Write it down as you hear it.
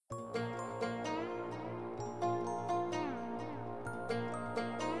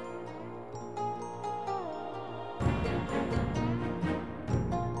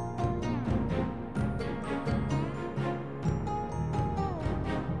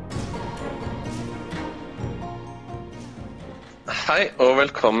Hei og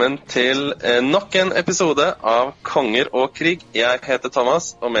velkommen til nok en episode av Konger og krig. Jeg heter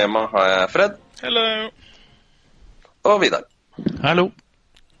Thomas, og med meg har jeg Fred. Hello. Og Vidar. Hallo.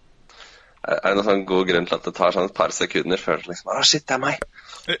 Er det noen sånn god grunn til at det tar sånn et par sekunder før det liksom, shit, det er meg.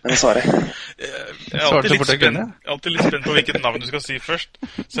 Men svaret. Jeg er alltid litt spent på hvilket navn du skal si først.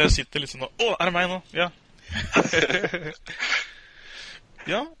 Så jeg sitter litt sånn og, er det meg nå? Ja.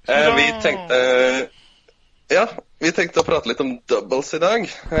 Ja. Vi tenkte å prate litt om doubles i dag,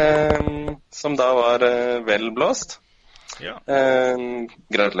 som da var vel blåst. Ja.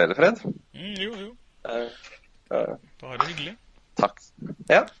 Gratulerer, Fred. Jo. Bare hyggelig. Takk.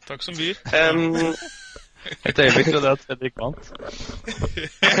 Ja. Takk som byr. Et øyeblikk trodde jeg at Fredrik vant.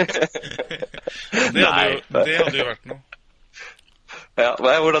 Det hadde jo vært noe. Ja,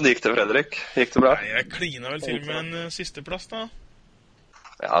 hvordan gikk det, Fredrik? Gikk det bra? Nei, jeg klina vel til med en sisteplass da.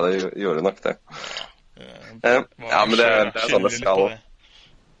 Ja, det gjorde nok det. Ja, men det er sånn det skal.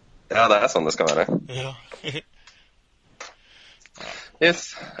 Ja, det er sånn det skal være. Ja. Yes.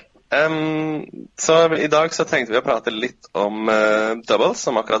 Så i dag så tenkte vi å prate litt om doubles,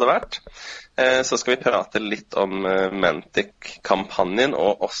 som akkurat har vært. Så skal vi prate litt om Mantic-kampanjen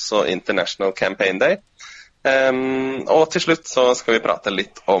og også International Campaign Day. Og til slutt så skal vi prate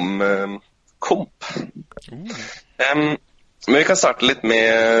litt om komp. Men vi kan starte litt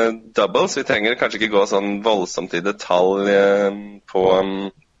med doubles. Vi trenger kanskje ikke gå sånn voldsomt i detalj på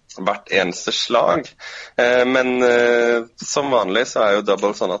hvert eneste slag. Men som vanlig så er jo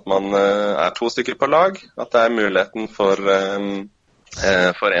double sånn at man er 2 stykker på lag. At det er muligheten for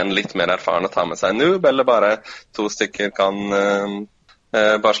en litt mer erfaren å ta med seg en noob, eller bare 2 stykker kan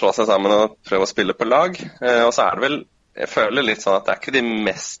bare slå seg sammen og prøve å spille på lag. Og så er det vel, jeg føler litt sånn at det er ikke de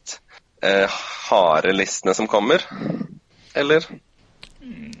mest harde listene som kommer. Eller?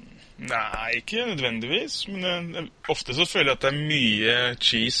 Nei, ikke nødvendigvis, men ofte så føler jeg at det er mye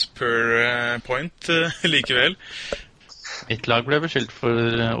cheese per point likevel. Mitt lag ble beskyldt for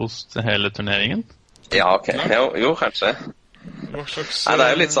ost hele turneringen. Ja, ok. Jo, kanskje. Hva slags... Nei, det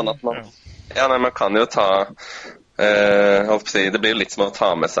er jo litt sånn at man kan jo ta... det blir jo litt som å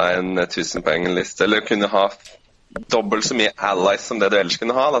ta med seg en 1000-poengliste, eller kunne ha dobbelt så mye allies som det du ellers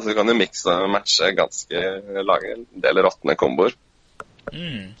kunne ha. Da. Så du kan jo mikse og matche lage en del råttende komboer.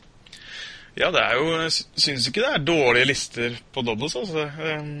 Ja, det er jo, jeg synes ikke det er dårlige lister på doubles, altså.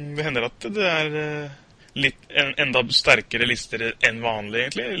 Det hender at det er litt enda sterkere lister enn vanlig,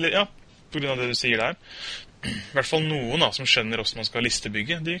 egentlig. Eller, ja, på grunn av det du sier der. I hvert fall noen da, som skjønner hvordan man skal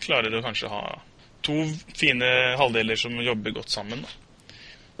listebygge. De klarer å kanskje ha 2 fine halvdeler som jobber godt sammen. Da.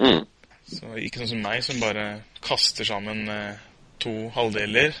 Så ikke sånn som meg, som bare kaster sammen 2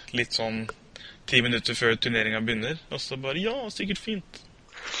 halvdeler, litt sånn 10 minutter før turneringen begynner, og så bare, ja, sikkert fint.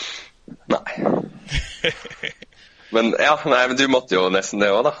 Nei. Men du måtte jo nesten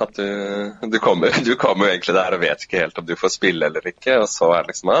det også da, at du kommer jo egentlig der og vet ikke helt om du får spille eller ikke, og så er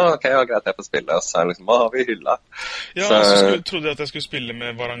det liksom, ok, ja, greit, jeg får spille, og så er det liksom, har vi hylla. Ja, så trodde jeg at jeg skulle spille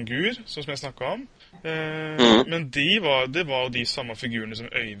med Varangur, som jeg snakket om, men det var jo de samme figurene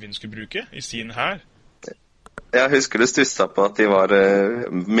som Øyvind skulle bruke i sin her. Jeg husker du stusset på at de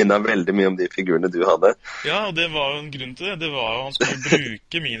minnet veldig mye om de figurene du hadde. Ja, og det var jo en grunn til det. Det var jo han skulle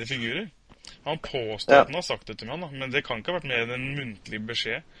bruke mine figurer. Han påstod at han har sagt det til meg, da, men det kan ikke ha vært mer enn en muntlig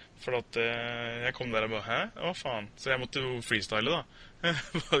beskjed. For at jeg kom der og bare, hæ? Hva faen? Så jeg måtte jo freestyle da.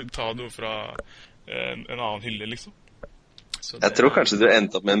 Ta noe fra en annen hylle, liksom. Jeg tror kanskje du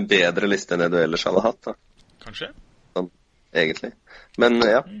endte opp med en bedre liste enn det du ellers hadde hatt, da. Kanskje? Sånn, egentlig. Men,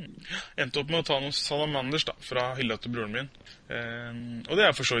 ja. Endte opp med å ta noen salamanders, da, fra hylla til broren min. Og det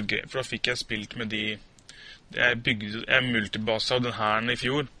er for så vidt gøy, for da fikk jeg spilt med de... Jeg multibasa av den her i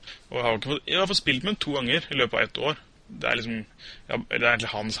fjor, og jeg har fått spilt med den 2 ganger i løpet av 1 år. Det er liksom, ja, det er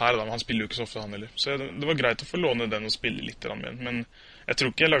egentlig hans her, da, men han spiller jo ikke så ofte han heller. Så det var greit å få låne den og spille litt med den, men jeg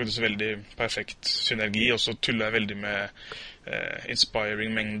tror ikke jeg lagde så veldig perfekt synergi, og så tullet jeg veldig med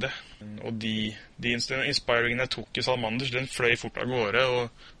inspiring-mengde. Og de inspiringene jeg tok i Salamanders, den fløy fort av gårde, og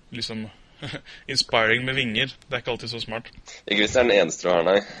liksom inspiring med vinger, det er ikke alltid så smart. Ikke hvis det er den eneste du har,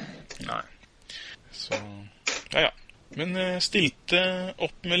 nei. Nei. Så, ja. Men stilte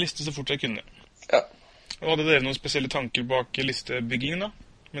opp med liste så fort jeg kunne. Ja. Og hadde dere noen spesielle tanker bak listebyggingen da,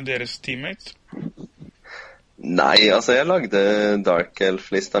 med deres teammates? Nei, altså jeg lagde Dark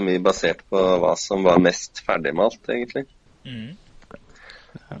Elf-lista mi basert på hva som var mest ferdigmalt, egentlig.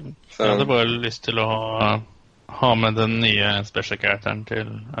 Jeg hadde bare lyst til å ha med den nye special-karakteren til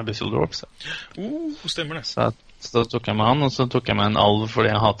Abyssal Dwarfs. Stemmer det. Så tok jeg med han, og så tok jeg med en alv fordi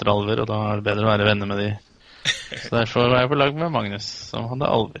jeg hater alver, og da er det bedre å være venner med de. Så derfor var jeg på lag med Magnus, som hadde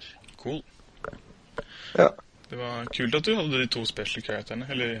alver. Cool. Ja. Det var kult at du hadde de 2 special karakterene,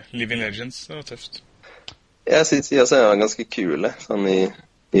 eller Living Legends, det var tøft. Jeg synes de også er ganske kule, sånn i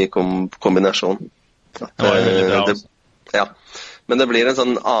kombinasjon. At, Det var jo veldig bra også. Ja, men det blir en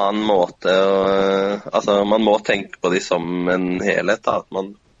sånn annen måte, altså man må tenke på de som en helhet, da, at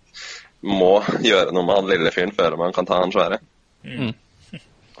man må gjøre noe med han lille fyren før man kan ta han svære.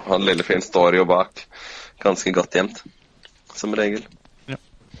 Han lille fyren står jo bak ganske godt gjemt, som regel. Ja.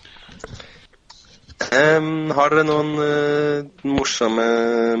 Har dere noen morsomme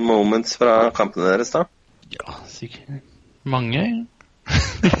moments fra kampene deres da? Ja, sikkert mange.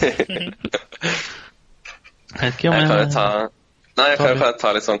 Jeg vet ikke om Jeg kan jo ta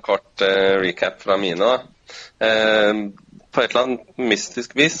litt sånn kort recap fra mine da. På et eller annet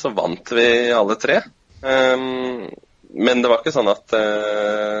mystisk vis så vant vi alle 3. Men det var ikke sånn at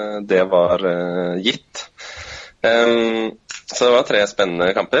det var gitt. Så det var 3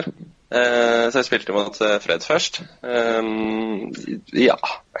 spennende kamper. Så jeg spilte mot Fred først. Ja, det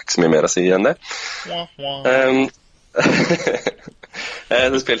er ikke så mye mer å si enn det.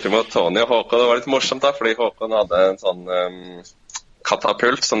 Jeg spilte mot Tony og Håkon. Det var litt morsomt da, fordi Håkon hadde en sånn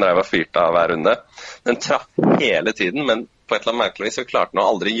katapult som drev og fyrte av hver runde. Den traff hele tiden, men på et eller annet merkelig vis så klarte han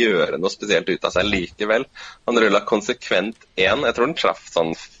å aldri gjøre noe spesielt ut av seg likevel. Han rullet konsekvent 1. Jeg tror den traff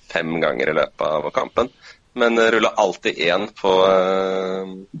sånn 5 ganger i løpet av kampen, men rullet alltid 1 på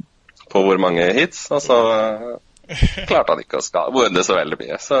hvor mange hits, og så klarte han ikke å skade det så veldig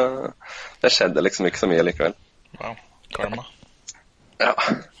mye. Så det skjedde liksom ikke så mye likevel. Wow, karma. Ja,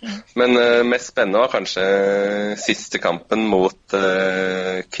 men mest spennende var kanskje siste kampen mot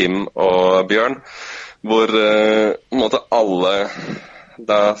Kim og Bjørn, hvor måtte alle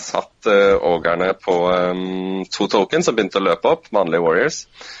da satt ågerne på 2 tokens som begynte å løpe opp, vanlige Warriors,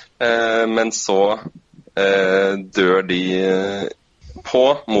 men så dør de på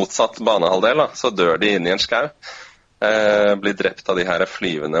motsatt banehalvdel, da, så dør de inn i en skau, blir drept av de her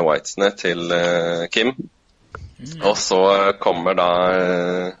flyvende whitesene til Kim. Og så kommer da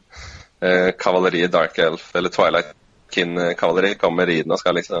kavaleriet Dark Elf, eller Twilight Kin-kavaleri, kommer ridende og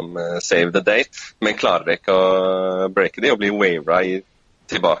skal liksom save the day, men klarer ikke å breake de og blir wavera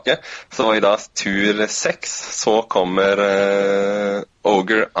tilbake. Så i da tur 6 så kommer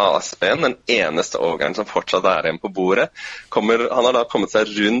Ogre ASP-en, den eneste ogeren som fortsatt er igjen på bordet. Han har da kommet seg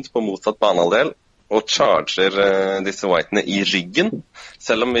rundt på motsatt banehalvdel og charger disse whitene i ryggen,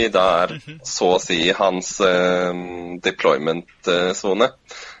 selv om vi da er så å si hans deployment-zone.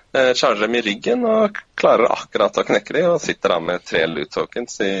 Charger dem i ryggen og klarer akkurat å knekke de, og sitter da med 3 loot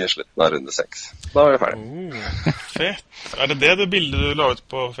tokens i slutten av runde 6. Da var vi ferdig. Fett. Er det bildet du la ut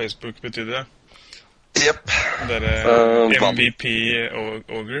på Facebook betyr det? Jepp. MVP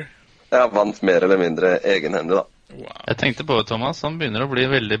og Ogre? Ja, vant mer eller mindre egenhendig da. Wow. Jeg tenkte på Thomas, han begynner å bli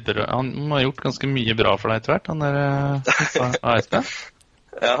veldig bra. Han har gjort ganske mye bra for deg etter hvert, han der ASP.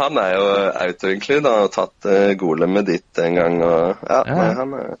 Ja, han er jo auto-include, han har tatt golem med ditt en gang, og nei,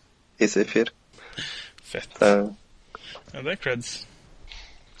 han er hissig fyr. Fett. Ja, det er creds.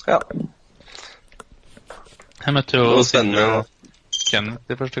 Ja. Jeg møtte jo Sindre og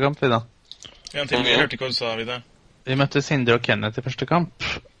Kenneth i første kamp, vi da. Ja, jeg hørte ikke hva du sa, Vida. Vi møtte Sindre og Kenneth i første kamp,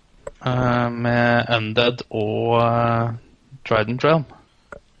 med Undead og Trident Realm.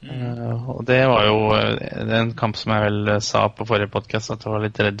 Og det var jo en kamp som jeg vel sa på forrige podcast at jeg var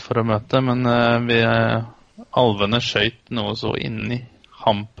litt redd for å møte, men alvene skjøt noe så inn i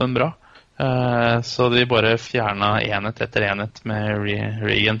hampen bra, så de bare fjernet enhet etter enhet med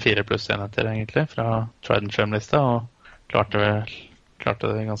Regen 4 pluss enheter egentlig fra Trident Realm-lista, og klarte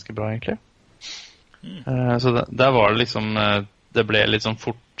det ganske bra egentlig. Så der var det liksom det ble litt sånn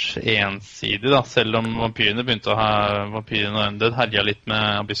fort ensidig da, selv om vampyrene begynte å ha vampyrene og Undead herja litt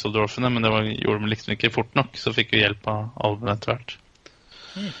med Abyssal-dwarfene, men det gjorde de liksom ikke fort nok, så fikk vi hjelp av alvene etter hvert.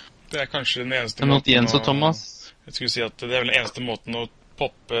 Det er kanskje den eneste måten mot Jens og Thomas. Jeg skulle si at det er vel den eneste måten å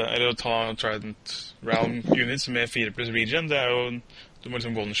poppe, eller å ta Trident Realm units med 4 pluss regen, det er jo, du må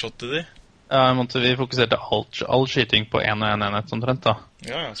liksom one-shotte de. Ja, vi fokuserte all skyting på 1 og 1 enhet omtrent da.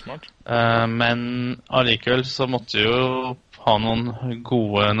 Ja, smart. Men allikevel så måtte vi jo ha noen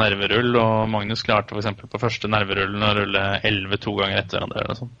gode nerverull, og Magnus klarte for eksempel på første nerverullen å rulle 11 2 ganger etter hverandre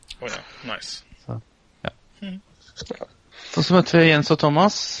eller sånn. Ja, nice. Så, ja. Og så møtte vi Jens og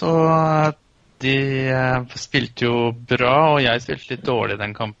Thomas, og de spilte jo bra, og jeg spilte litt dårlig i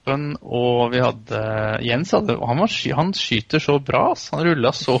den kampen, og vi hadde Jens han skyter så bra, så han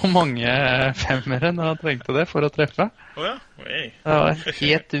rullet så mange femmere når han trengte det for å treffe. Ja? Hey. Det var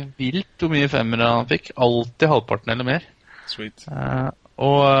helt vilt hvor mye femmere han fikk, alltid halvparten eller mer. Sweet.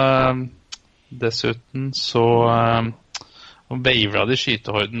 Og dessuten så Og beivra de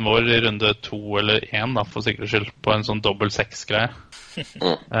skytehorden vår i runde 2 eller 1, da, for sikkerhets skyld, på en sånn dobbelt 6-greie.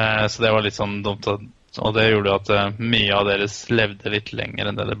 Så det var litt sånn dumt, og det gjorde at mye av deres levde litt lenger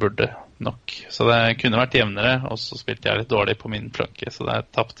enn det burde nok. Så det kunne vært jevnere, og så spilte jeg litt dårlig på min planke, så der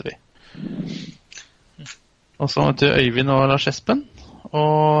tappte vi. Og så til Øyvind og Lars Espen,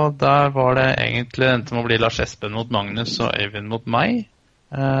 og der var det egentlig endte med å bli Lars Espen mot Magnus og Øyvind mot meg.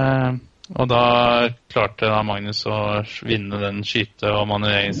 Og da klarte da Magnus å vinne den skyte- og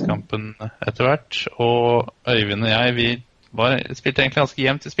manøvreringskampen etter hvert. Og Øyvind og jeg, vi spilte egentlig ganske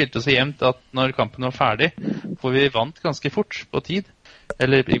jevnt. Vi spilte så jevnt at når kampen var ferdig, for vi vant ganske fort på tid.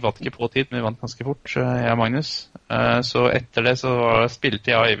 Eller vi vant ikke på tid, men vi vant ganske fort, jeg og Magnus. Så etter det så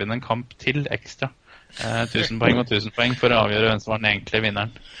spilte jeg og Øyvind en kamp til ekstra. 1000 poeng og 1000 poeng for å avgjøre hvem som var den egentlige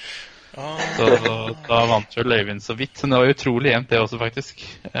vinneren. Så da vant jo Øyvind så vidt. Men det var utrolig jevnt det også, faktisk.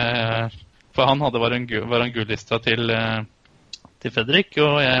 For han var en gullista til Fredrik,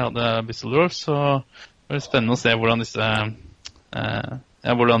 og jeg hadde Bisseldorf, så det var spennende å se hvordan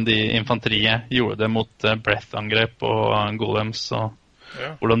hvordan de infanteriet gjorde det mot breath-angrep og golems, og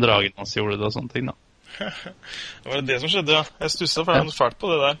hvordan dragen hans gjorde det og sånne ting, da. Det var det som skjedde, ja. Jeg stusset for jeg hadde fælt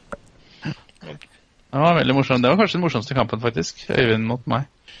på det der. Det var veldig morsomt. Det var kanskje den morsomste kampen, faktisk. Øyvind mot meg.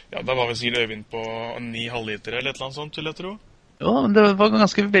 Ja, da var vi sikkert Øyvind på 9 halvliter eller et eller annet sånt, vil jeg tro. Ja, men det var en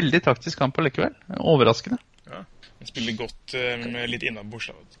ganske veldig taktisk kamp allikevel. Overraskende. Ja, han spiller godt med litt innabords,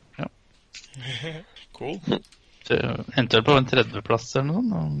 da, vet du. Ja. Cool. Så endte vel på en 30-plass eller noe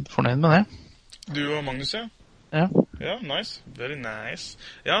sånt, og fornøyd med det. Du og Magnus, ja? Ja. Ja, nice. Very nice.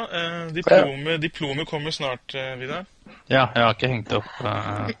 Ja, diplomet kommer snart, Vidar. Ja, jeg har ikke hengt opp. Jeg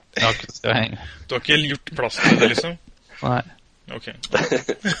har ikke skal henge. Du har ikke gjort plass til det, liksom? Nei. Ok.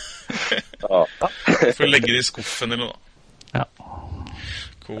 For å legge det i skuffen eller noe, da. Ja.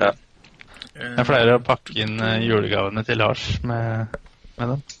 Cool. Ja. Jeg pleier å pakke inn julegavene til Lars med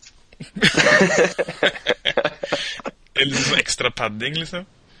dem. Eller sånn ekstra padding, liksom.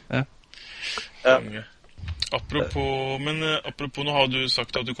 Ja. Apropos, nå har du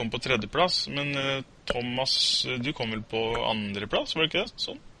sagt at du kom på 3. plass, men Thomas, du kom vel på 2. plass, var det ikke det?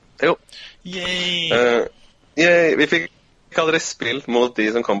 Sånn? Jo. Yay! Vi fikk aldri spilt mot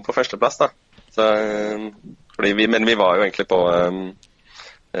de som kom på 1. plass, da. Så, men vi var jo egentlig på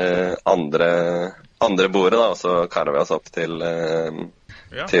andre bordet, da, og så karer vi oss opp til en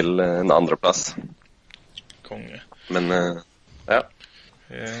 2. plass. Konge. Men, ja.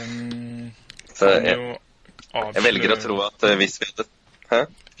 Så jeg velger å tro at hvis vi hadde... Hæ?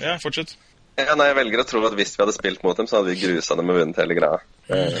 Ja, fortsett. Ja, nei, jeg velger å tro at hvis vi hadde spilt mot dem, så hadde vi gruset dem og vunnet hele greia.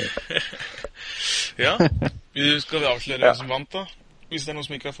 Ja, skal vi avsløre hvem som vant, da? Hvis det er noen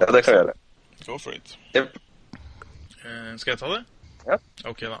som ikke har fått det. Ja, det kan vi gjøre. Go for it. Yep. Skal jeg ta det? Ja.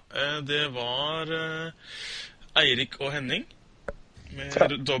 Ok, da. Det var Eirik og Henning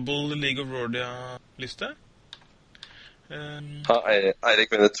med Double League of Rordia-liste. Har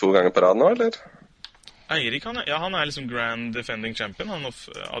Eirik vunnet 2 ganger på rad nå, eller? Eirik, han er liksom Grand Defending Champion, han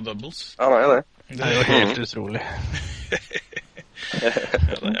av doubles. Han er jo det. Det er jo helt utrolig. Ja,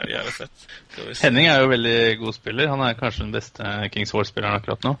 det er jævlig fett. Henning er jo veldig god spiller. Han er kanskje den beste Kings War-spilleren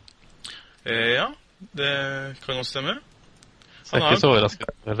akkurat nå. Ja, det kan også stemme. Så jeg er ikke så overrasket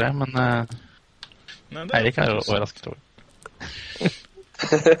over det, men Eirik er jo overrasket over det.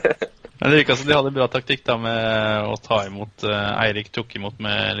 Men det virket som de hadde bra taktikk da med å ta imot. Eirik tok imot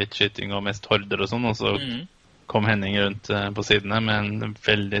med litt skyting og mest horder og sånn, og så kom Henning rundt på sidene med en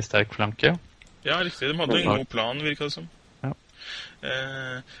veldig sterk flanke. Ja, riktig. De hadde en god plan, virket det som. Ja.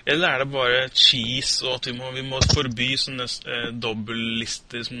 Eller er det bare cheese, og at vi må forby sånne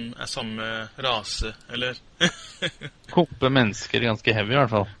dobbeltlister som er samme rase, eller? Koppe mennesker ganske heavy i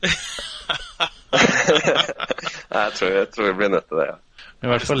hvert fall. Jeg tror vi blir nødt til det, ja. I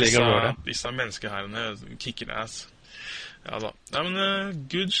hvert fall ligger over det. Disse menneskeherrene kicker ass. Ja da. Nei, men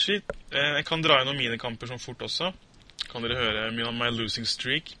good shit. Jeg kan dra inn noen mine kamper som fort også. Kan dere høre my losing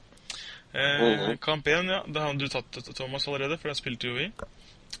streak. Kamp 1, ja. Det har du tatt, Thomas, allerede, for det spilte jo vi.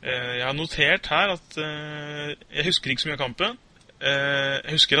 Jeg har notert her at jeg husker ikke så mye av kampen.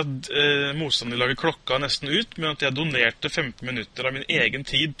 Jeg husker at motstanderlaget klokka nesten ut, men at jeg donerte 15 minutter av min egen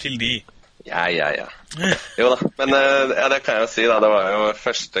tid til de. Ja. Jo da, men det kan jeg jo si da, det var jo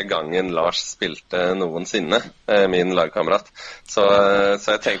første gangen Lars spilte noensinne, min lagkamerat. Så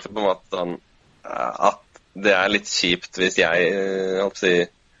jeg tenkte på en måte at det er litt kjipt hvis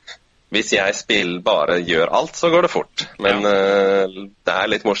hvis jeg bare gjør alt, så går det fort. Men det er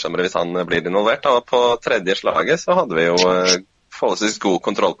litt morsommere hvis han blir involvert. Og på 3. slaget så hadde vi jo forholdsvis god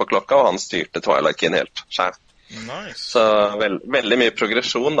kontroll på klokka, og han styrte Twilight Kin helt selv. Nice. Så veldig mye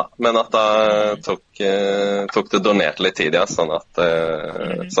progresjon, da. Men at da tok det donert litt tid, ja, sånn at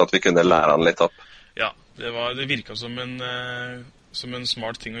vi kunne lære han litt opp. Ja, det virket som en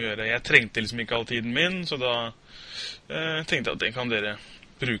smart ting å gjøre. Jeg trengte liksom ikke all tiden min, så da tenkte jeg at det kan dere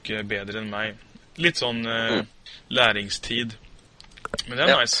bruke bedre enn meg. Litt sånn læringstid. Men det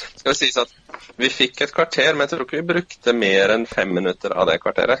nice. Skal vi si at vi fikk et kvarter, men jeg tror ikke vi brukte mer enn 5 minutter av det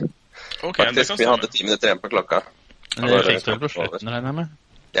kvarteret. Okay, faktisk, vi hadde 10 minutter igjen på klokka. Men dere fikk det vel på slutten, regner jeg med?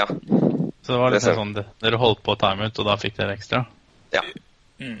 Ja. Så det var litt sånn, dere holdt på timeout, og da fikk dere ekstra? Ja.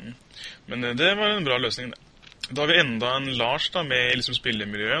 Men det var en bra løsning, det. Da har vi enda en Lars da, med liksom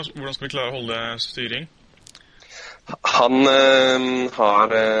spillemiljøet. Hvordan skal vi klare å holde styring? Han har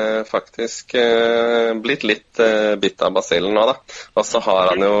faktisk blitt litt bitt av basillen nå, da. Og så har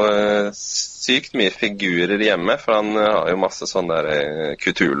han jo sykt mye figurer hjemme, for han har jo masse sånne der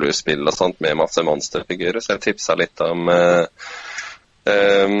Cthulhu-spill og sånt med masse monsterfigurer, så jeg tipsa litt om at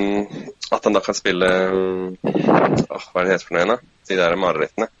han da kan spille hva er det heter for noe, da? De der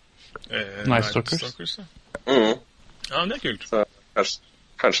marerittene. Night Stalkers. Ja, det er kult. Så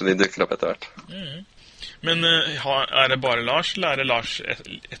kanskje de dukker opp etter hvert. Men er det bare Lars, eller er det Lars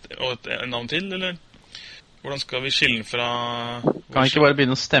og et navn til, eller? Hvordan skal vi skille den fra... Kan vi ikke bare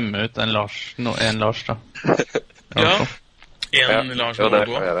begynne å stemme ut en Lars da? Ja, en Lars må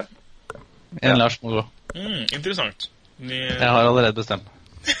gå. En Lars må gå. Interessant. Jeg har allerede bestemt.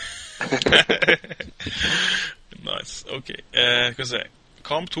 Nice, ok. Skal vi se.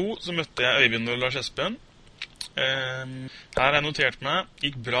 Kamp 2, så møtte jeg Øyvind og Lars Espen. Her har jeg notert meg,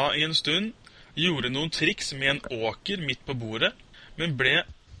 gikk bra i en stund, gjorde noen triks med en åker midt på bordet, men ble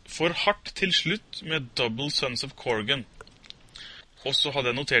for hardt til slutt med Double Sons of Corgan. Og så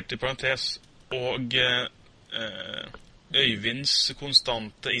hadde jeg notert i parentes, og Øyvinds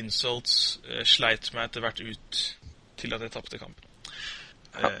konstante insults sleit meg etter hvert ut til at jeg tappte kampen.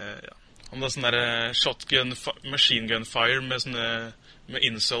 Ja. Han hadde sånn der shotgun, machine gun fire med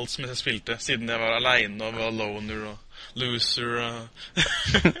insults mens jeg spilte, siden jeg var alene og var loner og loser og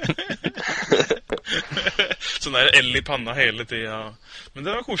sånn der L i panna hele tiden. Men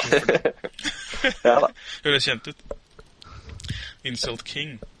det var koselig for det. Ja da. Høres kjent ut. Insult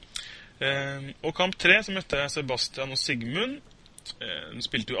King. Og kamp 3 så møtte jeg Sebastian og Sigmund. De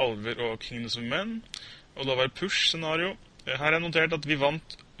spilte jo Alver og Kingdoms of Men, og da var det push-scenario. Her har jeg notert at vi vant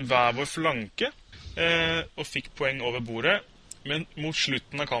hver vår flanke og fikk poeng over bordet. Men mot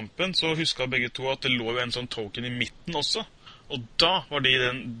slutten av kampen så husket begge to at det lå jo en sånn token i midten også. Og da var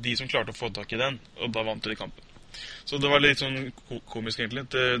de som klarte å få tak i den, og da vant de kampen. Så det var litt sånn komisk egentlig.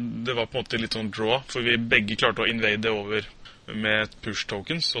 Det var på en måte litt sånn draw, for vi begge klarte å invade det over med push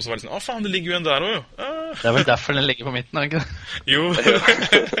tokens. Og så var det sånn, faen, det ligger jo en der også jo. Det er vel derfor den ligger på midten, er ikke det? Jo.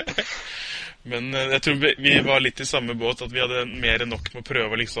 Men jeg tror vi var litt i samme båt, at vi hadde mer enn nok med å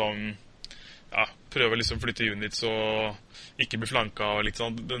prøve liksom flytte units og ikke bli flanka og litt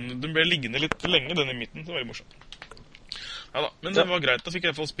sånn. Den ble liggende litt lenge, den i midten. Det var veldig morsomt. Ja da, men det var greit. Da fikk jeg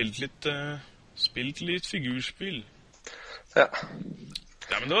i hvert fall spilt litt figurspill. Ja.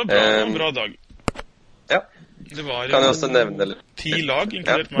 Ja, men det var bra. Det var en bra dag. Ja. Det var kan jeg også nevne litt? 10 lag,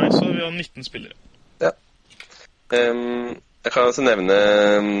 inkludert meg, så vi har 19 spillere. Ja. Jeg kan også nevne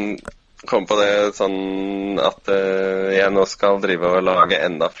komme på det sånn at jeg nå skal drive og lage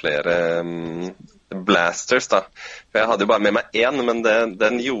enda flere blasters da. For jeg hadde jo bare med meg en, men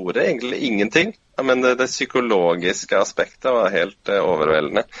den gjorde egentlig ingenting. Men det psykologiske aspektet var helt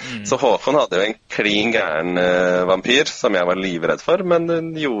overveldende. Så Håkon hadde jo en klin gæren vampyr som jeg var livredd for, men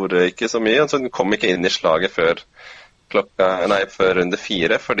den gjorde ikke så mye. Så den kom ikke inn i slaget før runde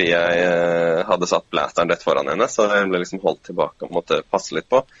 4, fordi jeg hadde satt blasteren rett foran henne, så jeg ble liksom holdt tilbake og måtte passe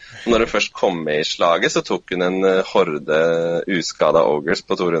litt på. Når hun først kom med i slaget, så tok hun en horde uskadet ogres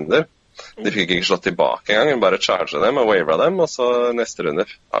på 2 runder. De fikk ikke slått tilbake engang, hun bare charget dem og waveret dem, og så neste runde,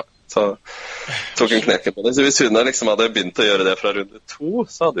 så tok hun knekken på det. Så hvis hun liksom hadde begynt å gjøre det fra runde 2,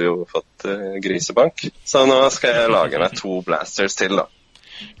 så hadde hun jo fått grisebank. Så nå skal jeg lage meg 2 blasters til da.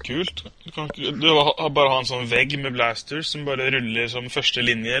 Kult. Du har bare en sånn vegg med blasters som bare ruller som første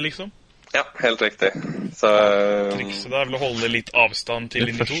linje, liksom? Ja, helt riktig. Så trikset da er vel å holde litt avstand til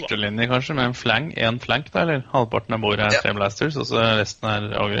linje 2, da. Første linje kanskje, med en flank da, eller halvparten av bordet 3 blasters, og så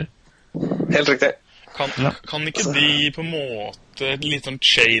resten ogrer? Helt riktig. Kan ikke de på en måte litt sånn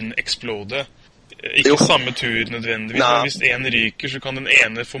chain-explode? Ikke samme tur nødvendigvis, men hvis en ryker, så kan den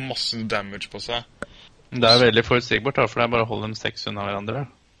ene få masse damage på seg. Det er veldig forutsigbart, for det er bare å holde dem 6 unna hverandre.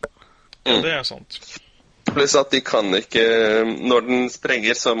 Ja, det er sant. Pluss at de kan ikke, når den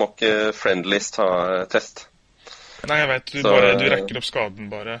sprenger, så må ikke friendlies ta test. Nei, jeg vet, du rekker opp skaden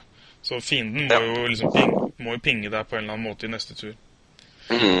bare. Så fienden må jo liksom må jo pinge deg på en eller annen måte i neste tur.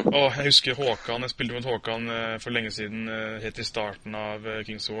 Mhm. Jeg husker Håkan, jeg spilte mot Håkan for lenge siden, helt i starten av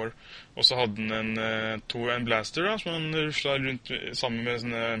Kings of War. Og så hadde han en blaster da, som han ruslet rundt sammen med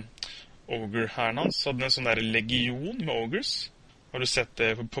sånne ogre-herren hans. Så hadde han en sånn der legion med ogres. Har du sett det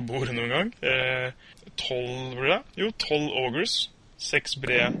på bordet noen gang? 12, var det? Jo, 12 ogres. 6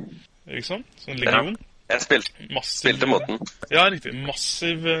 bred, liksom. Sånn legion. Ja, jeg spilte mot den. Ja, riktig.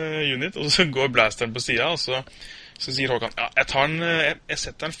 Massiv unit. Og så går blasteren på siden, og så sier Håkan, ja, jeg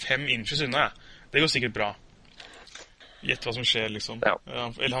setter den 5 inches unna, jeg. Det går sikkert bra. Gjett hva som skjer, liksom. Ja.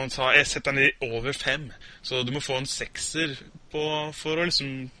 Eller han sa, jeg setter den i over 5, så du må få en 6-er for å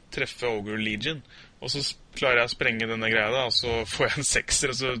liksom treffe Ogre Legion. Og så klarer jeg å sprenge denne greia da, og så får jeg en 6-er,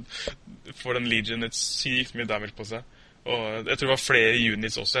 og så får den Legion et sykt mye damage på seg. Og jeg tror det var flere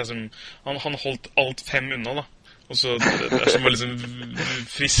units også, han holdt alt 5 unna da. Og så det som å liksom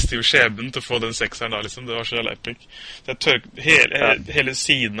friste jo skjebnen til å få den 6-eren da, liksom. Det var så jævla epic. Hele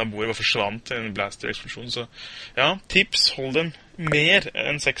siden av bordet var forsvant til en blaster-eksplosjon, så ja, tips, hold dem mer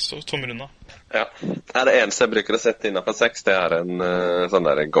enn 6 tommer unna. Ja, det eneste jeg bruker å sette innenfor 6, det er en sånn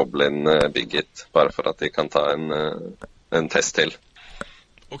der Goblin Bigget, bare for at de kan ta en test til.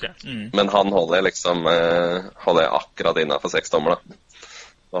 Ok. Men han holder jeg akkurat innenfor 6 tommer da.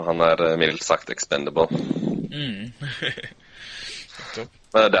 Og han er mildt sagt expendable.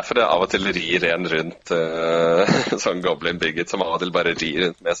 Det er derfor det av og til rir en rundt sånn Goblin Bigget, som av og til bare rir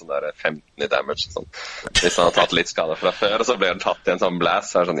rundt med sånn der 15 i damage. Sånn. Hvis han har tatt litt skade fra før, og så blir han tatt i en sånn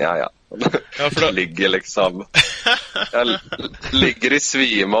blast, så er det sånn, ja. Det ligger liksom... ligger i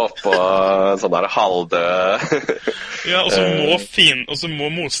svime oppå sånn der halvdø... Ja, og så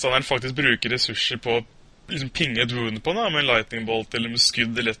må motstanderen faktisk bruke ressurser på liksom pinge et wound på da, med en lightning bolt eller med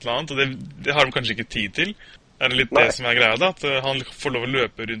skudd eller et eller annet, og det har de kanskje ikke tid til. Er det litt det som er greia da, at han får lov å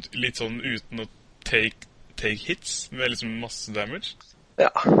løpe rundt litt sånn uten å take hits med liksom masse damage?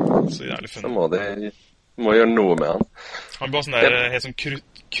 Ja, så jævlig funny. Så må gjøre noe med han. Han bare sånn der, helt sånn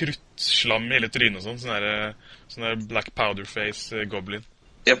kruttslam i hele trynet og sånn der black powder face goblin.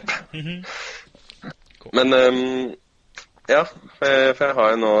 Jepp. Cool. Men ja, for jeg har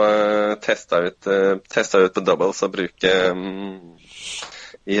jo nå testet ut på doubles og bruke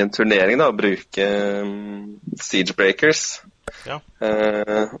i en turnering da, å bruke Siege Breakers. Ja.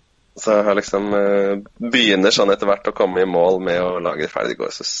 Så jeg har liksom begynner sånn etter hvert å komme i mål med å lage det ferdig. Det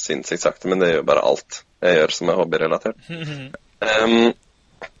går så sinnssykt sakte, men det gjør bare alt jeg gjør som er hobbyrelatert.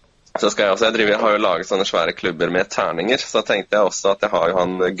 Så skal jeg har jo laget sånne svære klubber med terninger, så tenkte jeg også at jeg har jo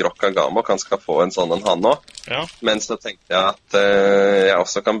han Grokka Gamok, han skal få en sånn han også. Ja. Men så tenkte jeg at jeg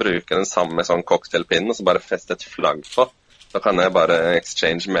også kan bruke den samme sånn cocktailpinnen, og så bare feste et flagg på. Da kan jeg bare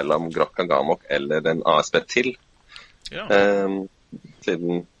exchange mellom Grokka Gamok eller en ASP til. Ja.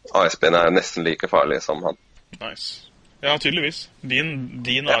 Siden ASP-en er nesten like farlig som han. Nice. Ja, tydeligvis.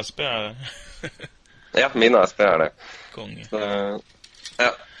 Din ASP er det. Ja, min ASP er det. Konge.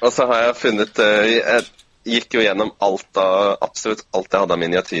 Ja, og så har jeg funnet... Jeg gikk jo gjennom absolutt alt jeg hadde av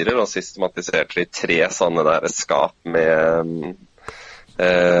miniatyrer, og systematiserte i 3 sånne der skap med...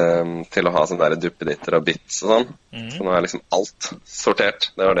 til å ha sånne der duppeditter og bits og sånn. Så nå er liksom alt sortert.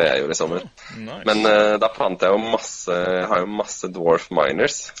 Det var det jeg gjorde i sommer. Nice. Men da fant jeg jo jeg har jo masse dwarf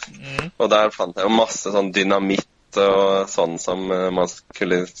miners. Og der fant jeg jo masse sånn dynamitt og sånn som man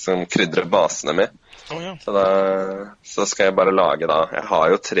skulle liksom krydre basene med. Ja. Så skal jeg bare lage da. Jeg har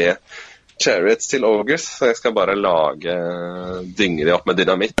jo 3 chariots til ogres, så jeg skal bare dynge de opp med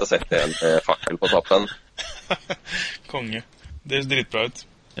dynamitt og sette en fakkel på toppen. Konge. Det ser dritbra ut.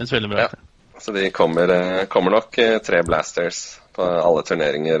 Det ser veldig bra ut. Ja. Så de kommer nok 3 blasters på alle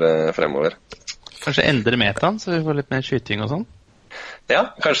turneringer fremover. Kanskje endre metaen, så vi får litt mer skyting og sånn? Ja,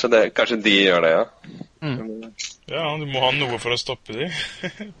 kanskje de gjør det, ja. Ja, du må ha noe for å stoppe de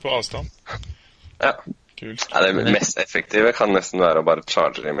på avstand. Ja. Kult. Ja, det mest effektive kan nesten være å bare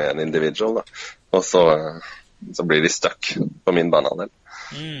charge de med en individual, da. Og så blir de stuck på min banehalvdel.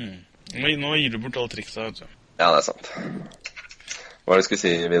 Nå gir du bort alle triksa, vet du. Ja, det er sant. Hva er det du skulle si,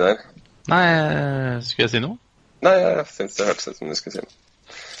 Vidar? Nei, skulle jeg si noe? Nei, jeg synes det hørtes ut som du skulle si noe.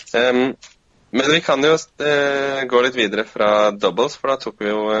 Men vi kan jo gå litt videre fra doubles, for da tok vi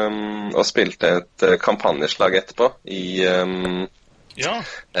jo og spilte et kampanjeslag etterpå i den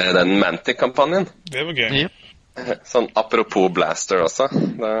Mantic-kampanjen. Det var gøy. Sånn apropos blaster også.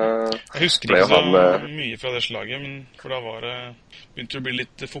 Jeg husker ikke så mye fra det slaget, men for da begynte det å bli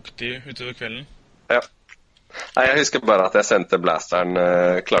litt fuktig utover kvelden. Ja. Nei, jeg husker bare at jeg sendte blasteren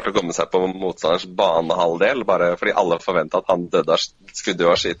klarte å komme seg på motstanders banehalvdel, bare fordi alle forventet at han døde av skuddet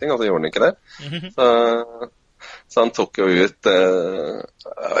av skyting, og så gjorde han ikke det. Så han tok jo ut,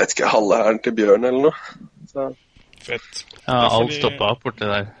 jeg vet ikke, halve hæren til Bjørn eller noe. Så. Fett. Ja, alt stoppet opp borte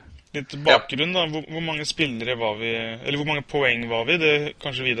der. Litt bakgrunn da, hvor mange spillere var vi, eller hvor mange poeng var vi, det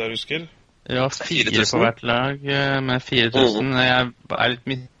kanskje Vidar husker? Ja, 4 på hvert lag med 4000. Jeg er litt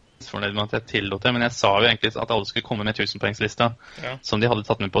misfornøyd med at jeg tillot det, men jeg sa jo egentlig at alle skulle komme med 1000-poengslista, som de hadde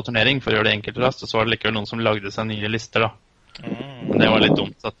tatt med på turnering for å gjøre det enkelt og raskt, og så var det likevel noen som lagde seg nye lister da. Men det var litt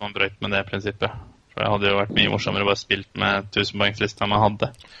dumt at man brøt med det prinsippet. For det hadde jo vært mye morsommere å bare spilt med 1000-poengslista man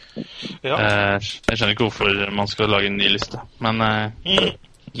hadde. Jeg skjønner ikke hvorfor man skal lage en ny liste, men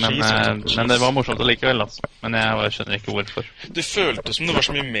det var morsomt allikevel, altså. Men jeg skjønner ikke hvorfor. Det føltes som det var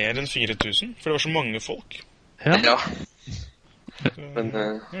så mye mer enn 4000, for det var så mange folk. Ja. Men,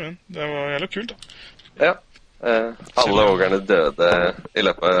 det var jævlig kult, da. Ja. Alle ågerne døde i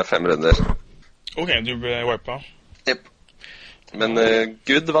løpet av 5 runder. Ok, du ble wipa. Jep. Men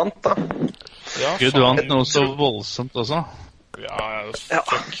Gud vant, da. Ja, Gud vant noe så voldsomt også. Ja,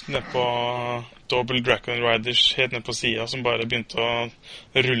 fuck ned på Double Dragon Riders helt ned på siden, som bare begynte å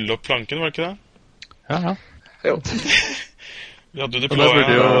rulle opp planken, var det ikke det? Ja. Jo. Vi hadde det på...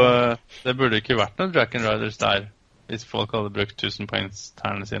 Det burde ikke vært noen Dragon Riders der, hvis folk hadde brukt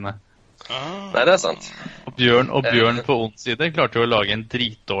 1000-poengsternene sine. Nei, det er sant. Og Bjørn på ons side klarte jo å lage en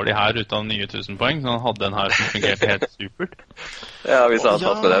dritdårlig her ut av nye 1000 poeng, så han hadde en her som fungerte helt supert. Ja, hvis han hadde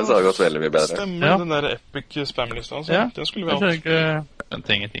tatt med den, så hadde det gått veldig mye bedre. Stemmer, den der epic spam-lista, altså. Ja, den skulle vi ha hatt. Den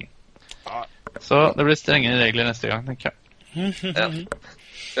ingenting. Så det blir strengere regler neste gang, tenker jeg. Ja.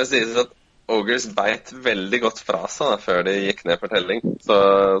 Skal sies at Ogres beit veldig godt fra seg da, før de gikk ned for telling, så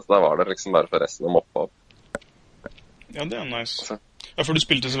da var det liksom bare for resten å moppe opp. Ja, det er nice. Ja, for du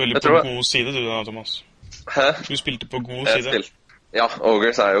spilte selvfølgelig på god side, du da, Thomas. Hæ? Du spilte på god side. Ja,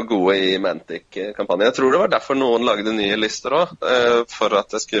 Ogres er jo gode i Mantic-kampanjen. Jeg tror det var derfor noen lagde nye lister også, for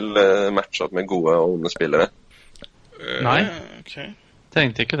at det skulle matche opp med gode og onde spillere. Nei, okay.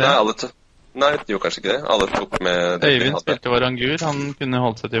 Tenkte ikke det. Nei, jo kanskje ikke det. Alle tok med det. Øyvind spilte Varangur, han kunne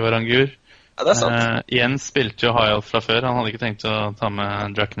holdt seg til Varangur. Ja, det er sant. Jens spilte jo High Elf fra før, han hadde ikke tenkt å ta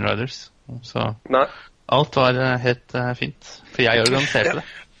med Dragon Riders. Så... Nei. Alt var helt fint, for jeg organiserte det.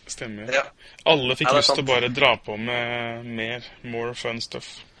 Stemmer. Ja. Alle fikk lyst til å bare dra på med more fun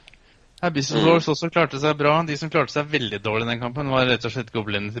stuff. Abyssal Wars også klarte seg bra. De som klarte seg veldig dårlig i den kampen, var rett og slett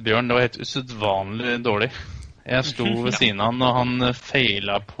goblinene til Bjørn. Det var helt usedvanlig dårlig. Jeg sto ved siden av han, og han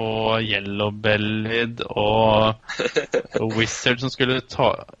feilet på Yellow Bellied og Wizard som skulle ta...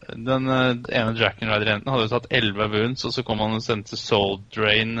 Den ene Dragon Rider-enten hadde jo tatt 11 wounds, og så kom han og sendte Soul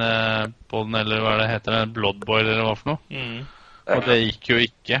Drain på den, eller hva det heter, Blood Boil, eller hva for noe. Og det gikk jo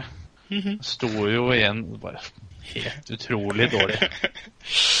ikke. Sto jo igjen bare helt utrolig dårlig.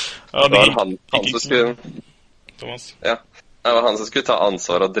 Ja, det var han som skulle... Thomas? Ja. Det var han som skulle ta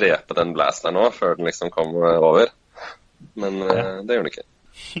ansvar og drepe den blasteren nå, før den liksom kom over. Men det gjorde den ikke.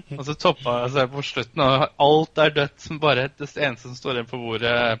 Og så toppet jeg seg på slutten, og alt er dødt. Bare det eneste som står igjen på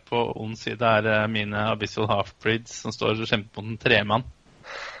bordet på ons side er mine Abyssal Half-Breeds, som står og kjemper mot en tremann.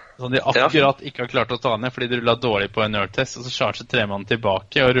 Som de akkurat ikke har klart å ta ned, fordi de rullet dårlig på en nerd-test, og så charger tremannen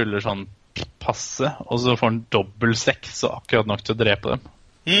tilbake og ruller sånn passe, og så får han dobbelt 6, så akkurat nok til å drepe dem.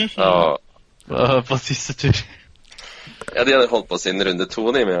 På siste tur. Ja, de hadde holdt på siden runde 2,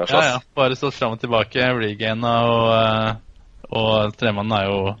 de med å slåss. Ja, bare stått frem og tilbake, regena, og tremannen er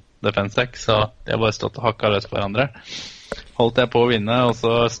jo defense deck, så de har bare stått og hakket løs på hverandre. Holdt jeg på å vinne, og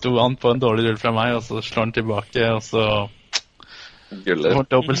så sto han på en dårlig rull fra meg, og så slår han tilbake, og så Guller. får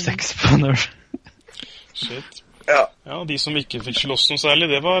dobbelt 6 på nerd. Shit. Ja, de som ikke fikk slåss noe særlig,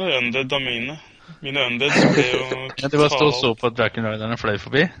 det var undead av mine. Mine undeads ble jo... Ja, de bare stod og så på at Dragon Riderne fløy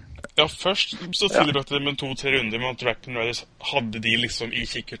forbi. Ja, først så tilbrakte det med 2-3 runder med at Dragon Riders hadde de liksom i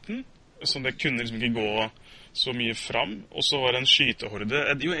kikkerten, så det kunne liksom ikke gå så mye fram, og så var det en skytehorde.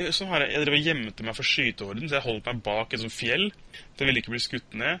 Jeg drev og gjemte meg for skytehorden, så jeg holdt meg bak et sånt fjell. Det ville ikke bli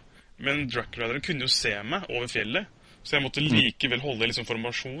skutt ned, men Dragon Riderne kunne jo se meg over fjellet, så jeg måtte likevel holde liksom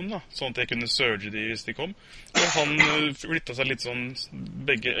formasjon da, sånn at jeg kunne surge de hvis de kom. Og han flyttet seg litt sånn,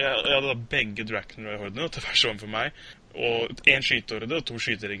 jeg hadde da begge Dragon Rider-hordene til versjon for meg, og en skytehorde og 2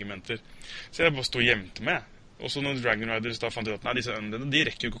 skyteregimenter. Så jeg bare stod og gjemte meg. Og så når Dragon Riders da fant ut at nei, disse undead, de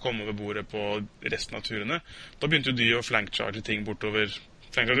rekker jo ikke å komme over bordet på resten av turene, da begynte jo de å flankcharge ting bortover.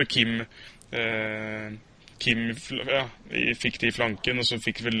 Flankcharge Kim fikk de i flanken, og så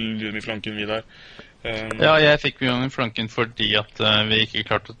fikk vel Lumi i flanken videre. Ja, jeg fikk jo i flanken fordi at vi ikke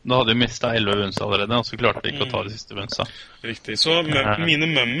klarte... Da hadde vi mistet 11 vunsa allerede, og så klarte vi ikke å ta de siste vunsa. Riktig, så mine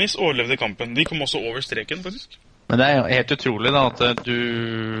mummies overlevde kampen. De kom også over streken, faktisk. Men det er jo helt utrolig da, at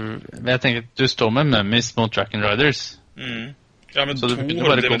jeg tenker at du står med mummies mot Dragon Riders. Ja, med så 2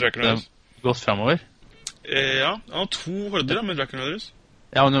 horder med Dragon Riders. Gått fremover? Ja, 2 horder med Dragon Riders.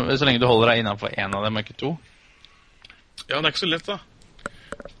 Ja, men så lenge du holder deg innenfor en av dem, og ikke to. Ja, det er ikke så lett, da.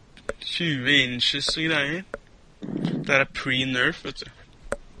 20 inches og greier. Det er pre-nerf, vet du.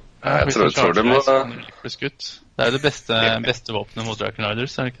 Ja, Jeg tror du må... bli skutt. Det er jo det beste våpenet mot Draken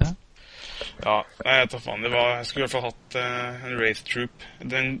Riders, er det ikke det? Ja, nei, jeg tar faen. Jeg skulle i hvert fall hatt en Wraith Troop.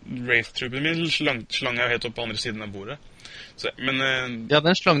 Den Wraith Troopen min slang jeg jo helt opp på andre siden av bordet. Så, men... Ja,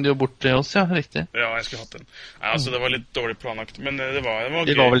 den slang du jo bort til oss, ja, riktig. Ja, jeg skulle hatt den. Nei, altså, det var litt dårlig planlagt, men det var gøy.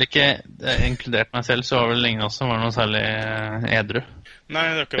 De var vel ikke, inkludert meg selv, så var vel ingen av oss som var noe særlig edru. Nei,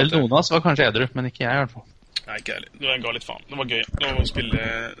 det er akkurat Eller noen av oss var kanskje edru, men ikke jeg i hvert fall. Nei, ikke ærlig. Det ga litt faen. Det var gøy. Det er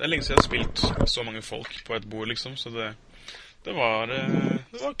lenge siden jeg har spilt så mange folk på et bord, liksom, så det var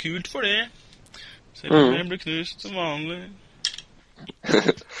kult for det. Selv om jeg ble knust som vanlig.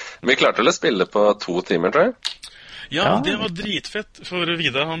 Vi klarte vel å spille på 2 timer, tror jeg. Ja, det var dritfett. For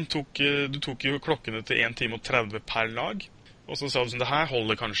Vidar, du tok jo klokkene til 1 time og 30 per lag. Og så sa du sånn, det her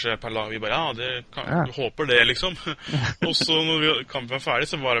holder kanskje per lag. Vi bare, du håper det, liksom. Og så når kampen var ferdig,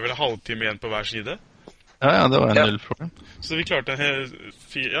 så var det vel en halvtime igjen på hver side. Ja, det var en null problem. Så vi klarte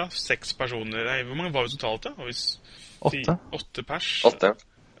 6 personer. Nei, hvor mange var vi totalt, da? 8 pers. 8.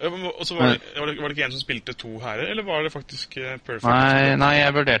 Og så var det ikke en som spilte 2 herrer, eller var det faktisk perfect? Nei,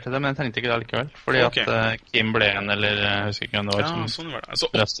 jeg vurderte det, men jeg trengte ikke det likevel. Fordi at Kim ble en, eller jeg husker ikke hvem det var. Ja, sånn var det. Altså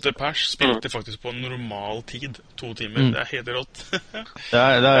 8 pers spilte faktisk på normal tid. 2 timer, det er helt rått.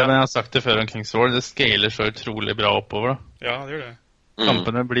 Men jeg har sagt det før om Kings War, det scaler så utrolig bra oppover, da. Ja, det gjør det.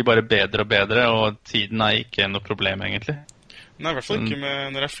 Kampene blir bare bedre og bedre, og tiden er ikke noe problem, egentlig. Nei, i hvert fall ikke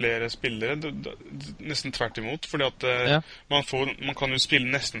når det er flere spillere. Nesten tvert imot, fordi at man kan jo spille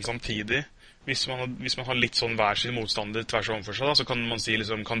nesten samtidig. Hvis man har litt sånn hver sin motstander tvers overfor seg, da, så kan man si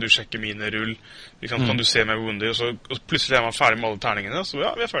liksom, kan du sjekke mine rull? Liksom, kan du se meg woundy? Og plutselig er man ferdig med alle terningene, så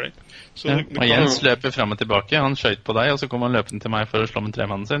ja, vi er ferdig. Så og Jens løper frem og tilbake. Han skjøt på deg, og så kom han løpende til meg for å slå med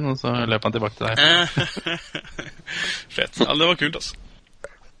tremannen sin, og så løp han tilbake til deg. Fett. Ja, det var kult, altså.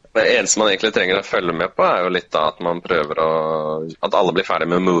 Det eneste man egentlig trenger å følge med på, er jo litt da at man prøver at alle blir ferdig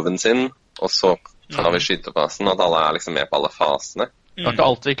med moven sin, og så tar vi skytefasen, at alle er liksom med på alle fasene. Det var ikke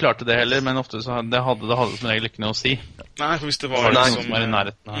alltid vi klarte det heller, men ofte så det hadde som regel ikke noe å si. Nei, for hvis det var,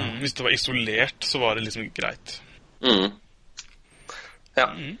 hvis det var isolert, så var det liksom greit.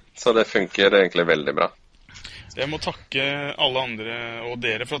 Ja, så det funker egentlig veldig bra. Jeg må takke alle andre og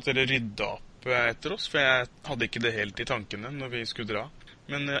dere for at dere rydda opp etter oss, for jeg hadde ikke det helt i tankene når vi skulle dra.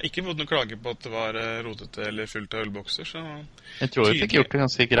 Men jeg har ikke fått noen klage på at det var rotete eller fullt av ølbokser, så... Jeg tror jeg fikk gjort det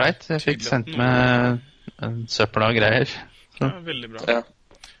ganske greit. Jeg fikk sendt med en søppel av greier. Så. Ja, veldig bra. Ja.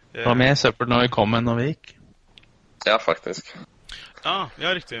 Det var mer søppel når vi kom enn når vi gikk. Ja, faktisk. Ja,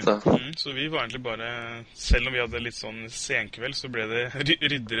 riktig. Så vi var egentlig bare... Selv om vi hadde litt sånn senkveld, så ble det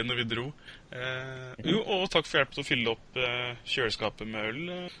ryddere når vi dro. Og takk for hjelp til å fylle opp kjøleskapet med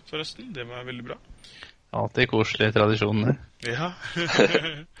øl, forresten. Det var veldig bra. Alltid koselige tradisjoner. Ja,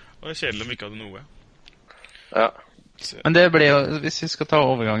 og det er kjedelig om vi ikke hadde noe. Ja. Men det ble jo, hvis vi skal ta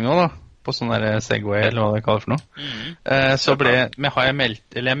overgang nå da, på sånn der Segway, eller hva det kaller for noe, så jeg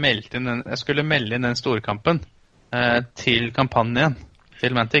skulle melde inn den storkampen til kampanjen,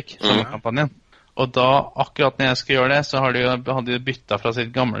 til Mantic, sommerkampanjen. Og da, akkurat når jeg skulle gjøre det, så hadde de byttet fra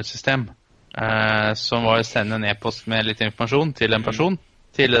sitt gamle system, som var å sende en e-post med litt informasjon til en person,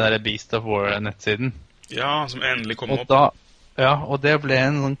 til det der Beast of War-nettsiden. Ja, som endelig kom opp. Og det ble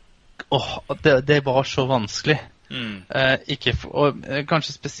en sånn... det var så vanskelig.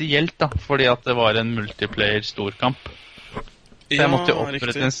 Kanskje spesielt da, fordi at det var en multiplayer-storkamp. Så jeg måtte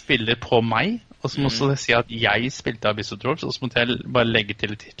opprette en spiller på meg, og så måtte jeg si at jeg spilte Abyss of Trolls, og så måtte jeg bare legge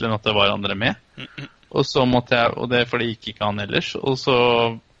til titlen at det var andre med. Og så måtte jeg, og det fordi det gikk ikke an ellers, og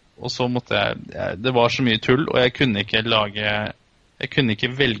så måtte jeg, det var så mye tull, og jeg kunne ikke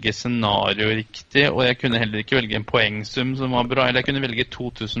velge scenario riktig, og jeg kunne heller ikke velge en poengsum som var bra, eller jeg kunne velge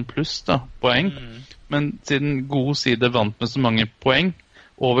 2000 pluss da, poeng. Men siden god side vant med så mange poeng,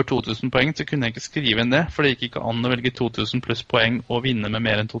 over 2000 poeng, så kunne jeg ikke skrive inn det, for det gikk ikke an å velge 2000 pluss poeng og vinne med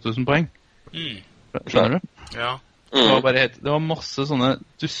mer enn 2000 poeng. Skjønner du? Ja. Det var masse sånne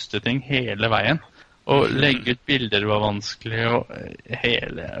dusteting hele veien. Og legge ut bilder var vanskelig, og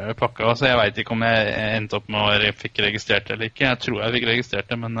hele pakka. Så jeg vet ikke om jeg endte opp med å fikk registrert det eller ikke. Jeg tror jeg fikk registrert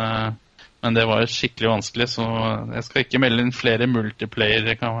det, men det var skikkelig vanskelig, så jeg skal ikke melde inn flere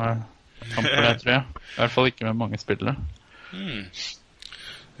multiplayer-kamper, tror jeg. I hvert fall ikke med mange spillere.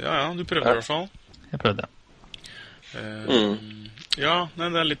 Ja, du prøvde i hvert fall. Jeg prøvde. Ja, det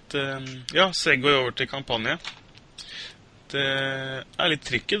er litt... Segway over til kampanje. Det er litt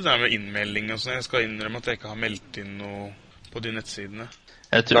tricky det der med innmelding og sånn. Jeg skal innrømme at jeg ikke har meldt inn noe på de nettsidene.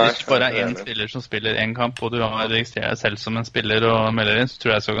 Jeg tror hvis det bare er én spiller som spiller én kamp, og du har registrert deg selv som en spiller og melder inn, så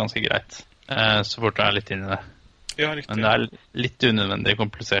tror jeg det skal ganske greit. Så fort du er litt inn i det. Ja, riktig. Men det er litt unødvendig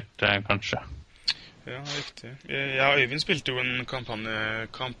komplisert, kanskje. Ja, riktig. Jeg og Øyvind spilte jo en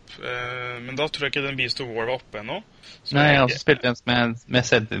kampanjekamp, men da tror jeg ikke den Beast of War var oppe ennå. Nei, jeg har også spilt en som jeg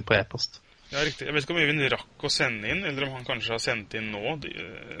sendte inn på e-post. Ja, riktig. Jeg vet ikke om Øyvind rakk å sende inn, eller om han kanskje har sendt inn nå,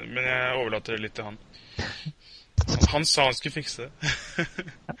 men jeg overlater det litt til han. Han sa han skulle fikse det.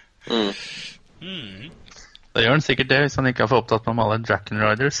 Da gjør han sikkert det, hvis han ikke er for opptatt med å male Dragon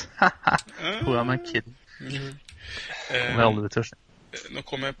Riders. Who am I kidding? Nå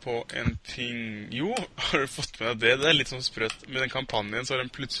kom jeg på en ting. Jo, har du fått med deg det? Det er litt sånn sprøtt. Med den kampanjen så har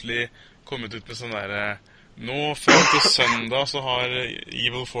den plutselig kommet ut med sånn der nå, frem til søndag, så har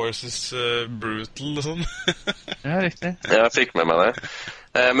Evil Forces Brutal og sånn. Ja, riktig. Jeg fikk med meg det.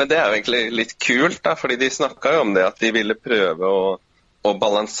 Men det er jo egentlig litt kult, da, fordi de snakket jo om det, at de ville prøve å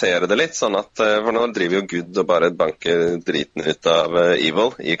balansere det litt, sånn at, for nå driver jo Good og bare banker driten ut av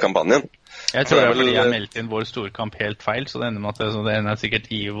Evil i kampanjen. Jeg tror det er fordi jeg meldte inn vår storkamp helt feil, så det ender med at det ender sikkert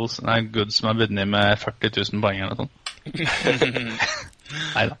Good som har vunnet med 40 000 poeng eller noe sånt.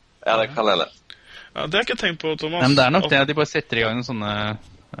 Neida. Ja, det kan hende. Ja, det har jeg ikke tenkt på, Thomas. Nei, men det er nok det at de bare setter i gang en sånne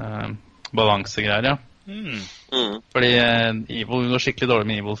balansegreier, ja. Fordi Evil går skikkelig dårlig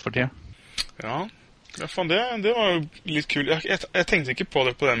med Evil for tiden. Ja, faen, det var jo litt kult. Jeg tenkte ikke på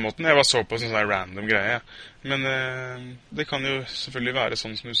det på den måten. Jeg bare så på en sånn random greie. Men det kan jo selvfølgelig være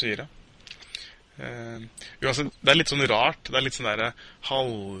sånn som du sier, ja. Det er litt sånn rart. Det er litt sånn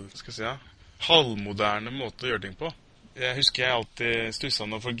der halvmoderne måte å gjøre ting på. Jeg husker jeg alltid stusset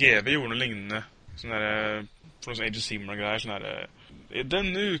når for GV gjorde noe lignende. Sånn der, for noen sånn Age of Sigmar-greier, sånn der, i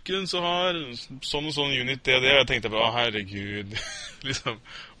denne uken så har sånn og sånn unit det og det, og jeg tenkte bare, herregud, liksom,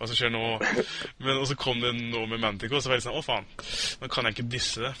 hva som skjer nå? Men og så kom det noe med Mantic, og så var jeg sånn, faen, nå kan jeg ikke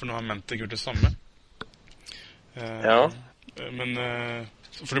disse det, for nå har Mantic gjort det samme. Ja. Men,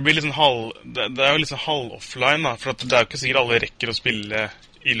 for det blir litt sånn det er jo litt sånn halv-offline da, for at det er jo ikke sikkert alle rekker å spille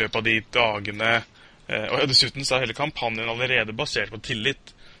i løpet av de dagene, og dessuten så er hele kampanjen allerede basert på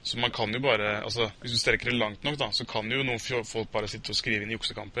tillit. Så man kan jo bare, altså, hvis du strekker det langt nok da, så kan jo noen folk bare sitte og skrive inn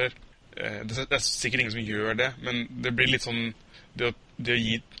juksekamper. Det er sikkert ingen som gjør det, men det blir litt sånn, det å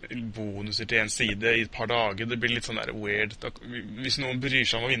gi bonuser til en side i et par dager, det blir litt sånn der weird. Hvis noen bryr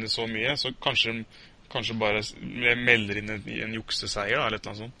seg om å vinne så mye, så kanskje bare melder inn en jukseseier da, eller et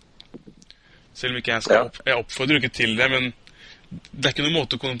eller annet sånt. Selv om ikke jeg oppfordrer ikke til det, men det er ikke noen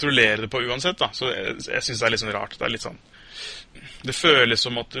måte å kontrollere det på uansett da, så jeg synes det er litt sånn rart. Det er litt sånn, det føles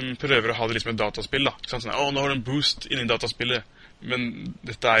som at de prøver å ha det liksom et dataspill da. Sånn, nå har du en boost inni dataspillet. Men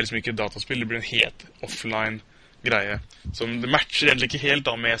dette er liksom ikke et dataspill, det blir en helt offline greie. Så det matcher egentlig ikke helt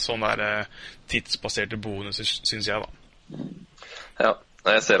da med sånne der tidsbaserte bonuser, synes jeg da. Ja,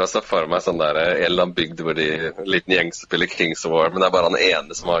 jeg ser også for meg sånn der en eller annen bygd hvor de liten gjeng spiller Kings of War, men det er bare han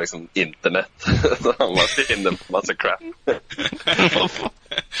ene som har liksom internett. Så han må finne masse crap.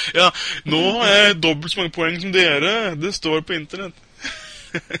 Ja, nå har jeg dobbelt så mange poeng som dere. Det står på internett.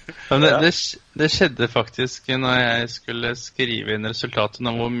 Men det skjedde faktisk når jeg skulle skrive inn resultatet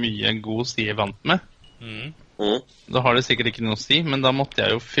av hvor mye god side jeg vant med. Da har det sikkert ikke noe å si, men da måtte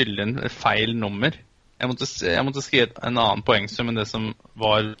jeg jo fylle inn feil nummer. Jeg måtte skrive en annen poengsum enn det som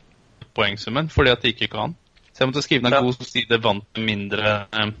var poengsummen, fordi at det gikk ikke an. Så jeg måtte skrive en god side vant mindre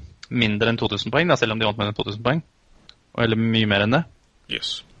enn 2000 poeng, da, selv om de vant med 2000 poeng. Eller mye mer enn det.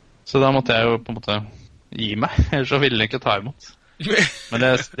 Yes. Så da måtte jeg jo på en måte gi meg, ellers så ville jeg ikke ta imot. Men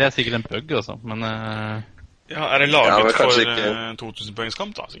det er sikkert en bug også, men... Ja, er det laget for 2000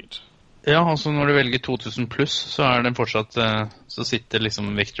 poengskamp da, sikkert? Ja, altså når du velger 2000 pluss, så er den fortsatt, så sitter liksom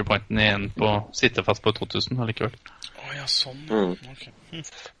victory pointen igjen sitter fast på 2000 allikevel. Ja, sånn. Okay. Det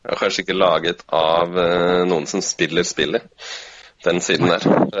er kanskje ikke laget av noen som spiller, den siden der.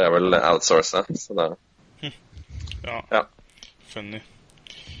 Det er vel outsourcet, så da... Ja. Funny.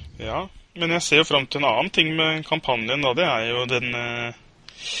 Ja, men jeg ser jo frem til en annen ting med kampanjen da, det er jo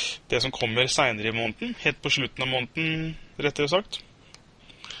det som kommer senere i måneden, helt på slutten av måneden, rettere sagt.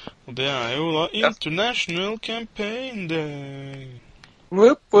 Og det er jo da International Campaign Day.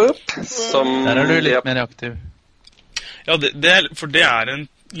 Whoop. Der er du litt mer aktiv. Ja, for det er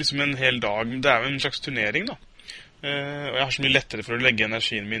liksom en hel dag, det er jo en slags turnering da. Og jeg har så mye lettere for å legge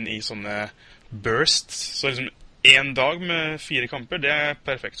energien min i sånne bursts, så liksom en dag med 4 kamper, det er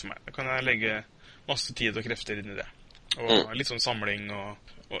perfekt for meg. Da kan jeg legge masse tid og krefter inn i det. Og litt sånn samling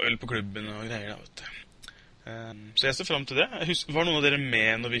og øl på klubben og greier da, vet du. Så jeg ser frem til det. Var noen av dere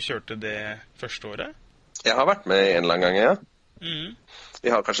med når vi kjørte det første året? Jeg har vært med en eller annen gang, ja. Vi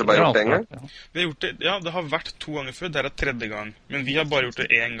har kanskje bare gjort det en gang? Vi har gjort det, ja, det har vært 2 ganger før, det er 3. gang. Men vi har bare gjort det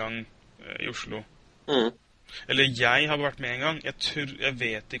 1 gang i Oslo. Eller jeg har vært med en gang. Jeg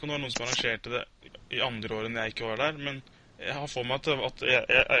vet ikke om det var noen som arrangerte det i andre året når jeg ikke var der, men jeg har for meg at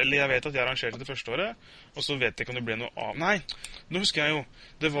jeg vet at jeg arrangerte det første året, og så vet jeg ikke om det ble noe av. Nei, nå husker jeg jo,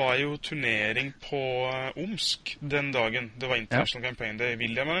 det var jo turnering på Omsk den dagen. Det var International Campaign Day.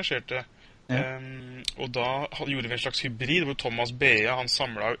 William arrangerte. Og da gjorde vi en slags hybrid hvor Thomas Bea, han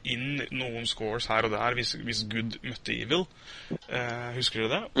samlet jo inn noen scores her og der hvis Good møtte Evil. Husker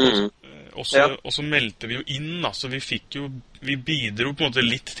dere det? Og så meldte vi jo inn, så vi bidro på en måte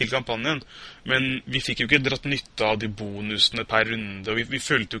litt til kampanjen, men vi fikk jo ikke dratt nytte av de bonusene per runde, og vi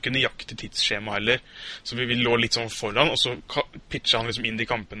følte jo ikke nøyaktig tidsskjema heller, så vi lå litt sånn foran, og så pitchet han liksom inn de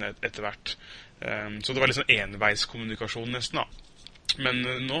kampene etter hvert. Så det var litt sånn enveiskommunikasjon nesten da. Men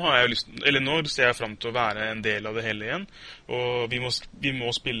nå ser jeg frem til å være en del av det hele igjen, og vi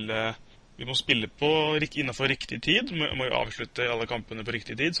må spille innenfor riktig tid. Vi må jo avslutte alle kampene på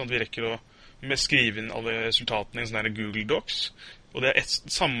riktig tid, sånn at vi rekker å skrive inn alle resultatene i en sånn her Google Docs. Og det er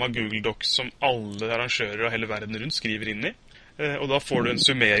samme Google Docs som alle arrangører av hele verden rundt skriver inn i. Og da får du en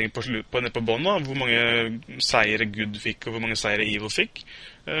summering nede på bånda, hvor mange seire Good fikk, og hvor mange seire Evil fikk.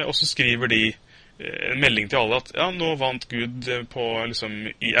 Og så skriver de en melding til alle at ja, nå vant Good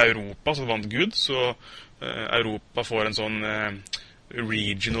i Europa, så vant Good, så Europa får en sånn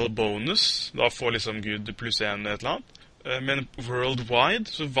regional bonus, da får liksom Good +1 et eller annet. Men worldwide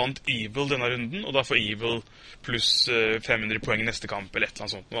så vant Evil denne runden, og da får Evil pluss 500 poeng i neste kamp, eller et eller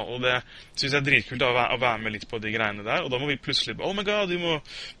annet sånt. Og det synes jeg er dritkult å være med litt på de greiene der, og da må vi plutselig, oh my god,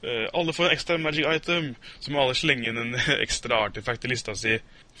 alle får en ekstra magic item, så må alle slenge inn en ekstra artifact i lista si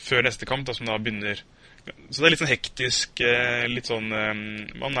før neste kamp, da, som da begynner. Så det er litt sånn hektisk, litt sånn,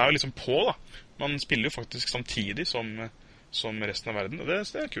 man er jo liksom på da. Man spiller jo faktisk samtidig som resten av verden, og det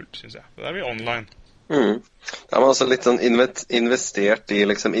er kult, synes jeg. Da er vi online. Da er man også litt sånn investert i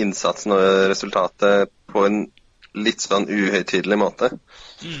liksom innsatsen og resultatet på en litt sånn uhøytidelig måte.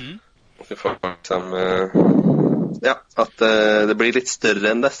 Du får liksom, at det blir litt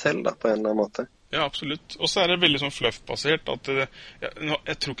større enn deg selv da, på en eller annen måte. Ja, absolutt. Og så er det veldig sånn fluff-basert at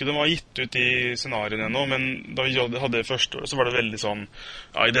jeg tror ikke det var gitt ut i scenarien ennå, men da vi hadde det første året, så var det veldig sånn,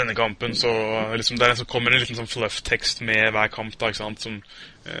 ja, i denne kampen så liksom, der så kommer en liten sånn fluff-tekst med hver kamp da, ikke sant, som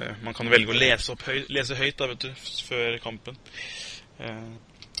man kan velge å lese høyt da, vet du, før kampen.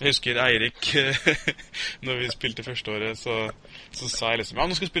 Jeg husker Eirik, når vi spilte første året, så sa jeg liksom, ja,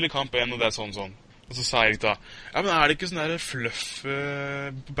 nå skal vi spille kamp 1, og det er sånn. Og så sa Eirik da, ja, men er det ikke sånn der fluff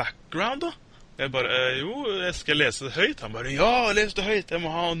background da? Jeg bare, jo, jeg skal lese det høyt. Han bare, ja, les det høyt, jeg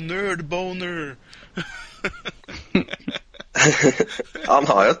må ha nerd boner. Han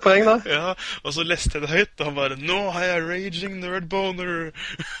har jo et poeng da. Ja, og så leste jeg det høyt, og han bare, nå har jeg raging nerd boner.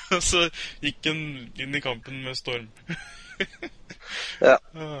 Og så gikk han inn i kampen med storm. Ja.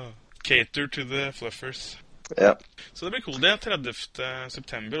 Cater to the fluffers. Ja. Så det blir cool. Det er 30.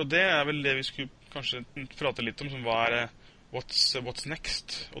 september, og det er vel det vi skulle kanskje prate litt om, som var What's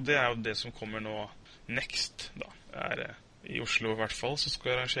Next? Og det er jo det som kommer nå next, da. I Oslo i hvert fall, så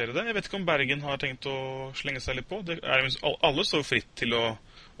skal jeg arrangere det. Jeg vet ikke om Bergen har tenkt å slenge seg litt på. Alle står fritt til å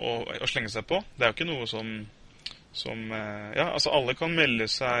slenge seg på. Det er jo ikke noe altså alle kan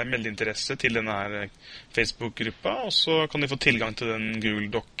melde interesse til denne her Facebook-gruppa, og så kan de få tilgang til den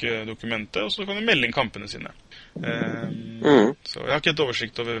Google Doc-dokumentet, og så kan de melde inn kampene sine. Så jeg har ikke et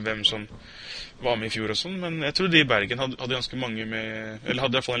oversikt over hvem som var med i fjor og sånn, men jeg tror de i Bergen hadde ganske mange med, eller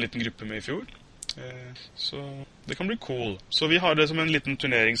hadde i hvert fall en liten gruppe med i fjor. Så det kan bli cool. Så vi har det som en liten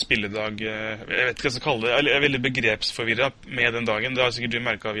turneringsspilledag. Jeg vet ikke hva jeg skal kalle det. Jeg er veldig begrepsforvirret med den dagen. Det har sikkert du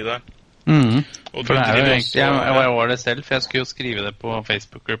merket av, Vidar. For det er jo egentlig, jeg var det selv, for jeg skulle jo skrive det på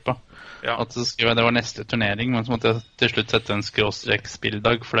Facebook-gruppa. Ja. At så skrev jeg det var neste turnering, men så måtte jeg til slutt sette en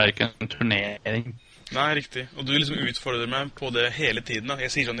 _spilldag, for det er ikke en turnering. Nei, riktig. Og du liksom utfordrer meg på det hele tiden da.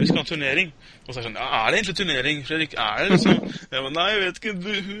 Jeg sier sånn, vi skal ha en turnering. Og så er det sånn, ja, er det egentlig turnering, Fredrik? Er det liksom? Ja, men nei, jeg vet ikke.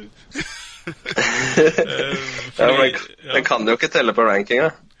 Den kan jo ikke telle på rankinga.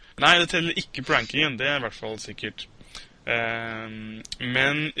 Nei, det teller ikke på rankingen. Det er i hvert fall sikkert.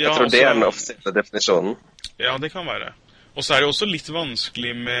 Men ja, jeg tror det er den offisielle definisjonen. Ja, det kan være. Og så er det også litt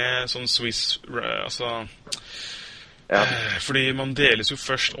vanskelig med sånn Swiss, fordi man deles jo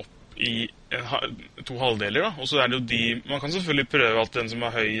først opp i 2 halvdeler da, og så er det jo man kan selvfølgelig prøve at den som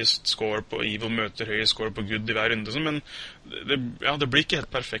har høyest score på Evil møter høyest score på Good i hver runde, men det blir ikke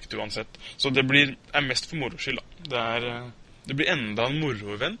helt perfekt uansett, så det er mest for moro skyld da. Det blir enda en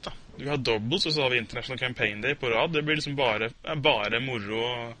moro-event da. Vi har doubles, og så har vi International Campaign Day på rad. Det blir liksom bare moro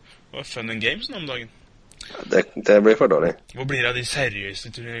og fun and games om dagen. Det blir for dårlig. Hvor blir det av de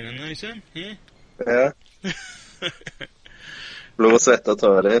seriøse turneringene, liksom? Ja. Blod, svette og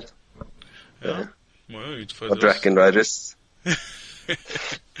tårer. Ja, må jo utfordre Og Dragon Riders.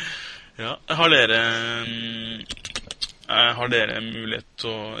 Ja, har dere mulighet til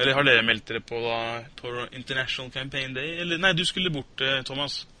å... Eller har dere meldt dere på da, på International Campaign Day? Eller, nei, du skulle bort,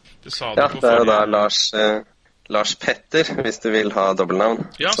 Thomas. Det sa du Ja, på det er jo forrige... da Lars Petter, hvis du vil ha dobbeltnavn.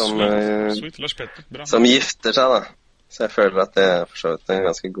 Ja, som, sweet, Lars Petter, bra. som gifter seg, da. Så jeg føler at det er for så vidt en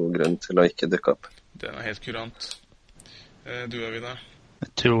ganske god grunn til å ikke dukke opp. Den er helt kurant. Du er vi der.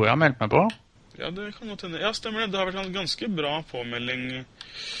 Jeg tror jeg har meldt meg på. Ja, det kan godt hende. Ja, stemmer det. Det har vært en ganske bra påmelding,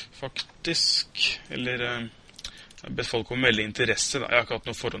 faktisk. Eller, jeg har bedt folk om å melde interesse, da. Jeg har ikke hatt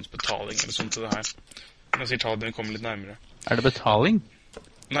noen forhåndsbetaling eller sånt til det her. Men jeg sier ta det når vi kommer litt nærmere. Er det betaling?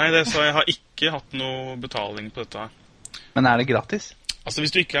 Nei, det sa jeg har ikke hatt noe betaling på dette her. Men er det gratis? Altså,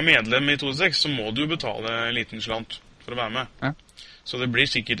 hvis du ikke er medlem i 2.6, så må du betale en liten slant for å være med. Ja. Så det blir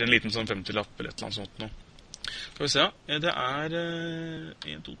sikkert en liten sånn 50-lapp eller et eller annet sånt nå. Skal vi se, det er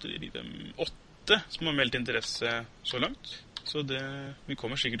 1, 2, 3, 4, 5, 8 som har meldt interesse så langt. Så vi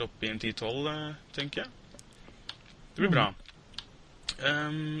kommer sikkert opp i en 10-12, tenker jeg. Det blir bra.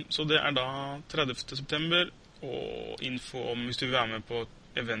 Så det er da 30. september, og info om hvis du vil være med på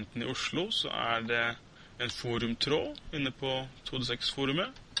eventen i Oslo, så er det en forumtråd inne på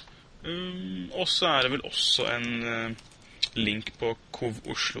 2.6-forumet. Og så er det vel også en link på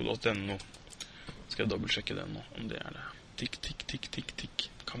covoslo.no. Skal jeg dobbeltsjekke den nå, om det er det. Tikk, tikk, tikk, tikk, tikk.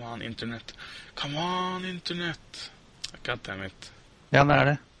 Come on, internet. Come on, internet. God damn it. Ja, det er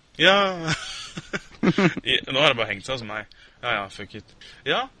det. Ja! Nå har det bare hengt seg hos meg. Ja, fuck it.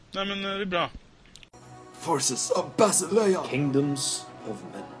 Ja, nei, men det blir bra. Forces of Basileia. Kingdoms of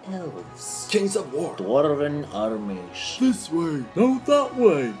men. Elves. Kings of war. Dwarven armies. This way. No, that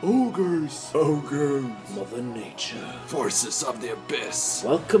way. Ogres. Mother Nature. Forces of the abyss.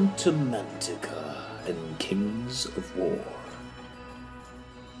 Welcome to Mantica and Kings of War.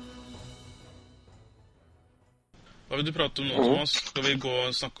 Hva vil du prate om nå, Thomas? Skal vi gå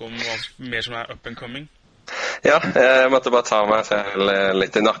og snakke om hva mer som er up and coming? Ja, jeg måtte bare ta meg selv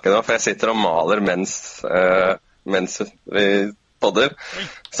litt i nakken nå, for jeg sitter og maler mens vi podder.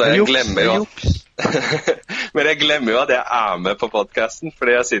 Så jeg glemmer jo Men jeg glemmer jo at jeg er med på podcasten,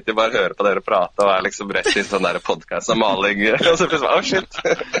 fordi jeg sitter bare og hører på dere prate og er liksom rett i sånn der podcast og maling. Og så plutselig, shit.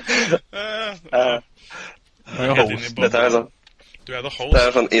 Dette er sånn, Du er the host. det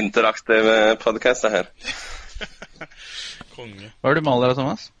er sånn interaktiv podcast det her. Konge. Hva er det du maler da,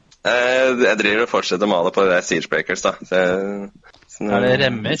 Thomas? Jeg driver og fortsetter å male på det Siegebreakers da. Så Er det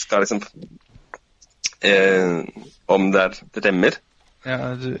remmer? Skal liksom, om det er remmer?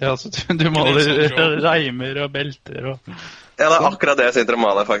 Ja, du maler reimer og belter og... Ja, det er akkurat det jeg sitter og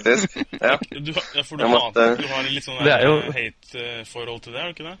maler, faktisk. Ja. For du har litt sånn hate-forhold til det, er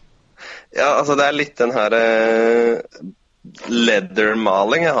det ikke det? Ja, altså det er litt den her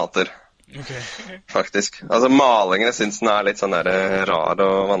leather-maling jeg hater. Okay. Faktisk. Altså malingen jeg synes den er litt sånn der rar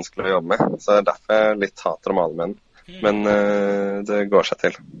og vanskelig å jobbe med. Så derfor jeg litt hater å male med den. Men det går seg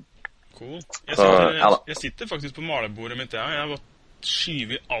til. Cool. Jeg sitter faktisk på malebordet mitt, ja. Jeg har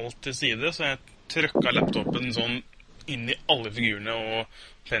skyvet alt til side, så jeg trøkket laptopen sånn inn i alle figurene og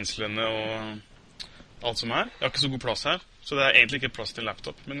penslene og alt som er. Jeg har ikke så god plass her, så det er egentlig ikke plass til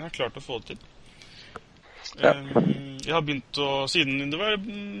laptop, men jeg har klart å få det til. Ja. Jeg har begynt å, siden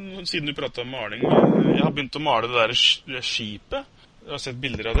du pratet om maling, jeg har begynt å male det der skipet. Jeg har sett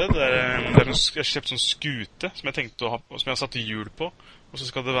bilder av det. Jeg har kjøpt sånn skute som jeg tenkte å ha, som jeg har satt hjul på. Og så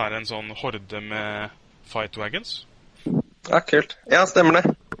skal det være en sånn horde med fight wagons. Ja, kult. Ja, stemmer det.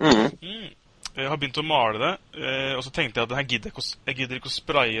 Jeg har begynt å male det, og så tenkte jeg at jeg gidder ikke å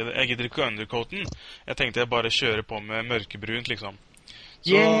spraye det, jeg gidder ikke å undercoaten. Jeg tenkte jeg bare kjører på med mørkebrunt, liksom.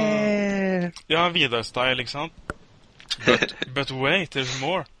 Så, ja, Vidar-style, ikke sant? But wait, there's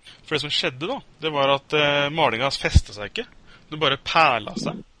more. For det som skjedde da, det var at malingen festet seg ikke. Det bare perla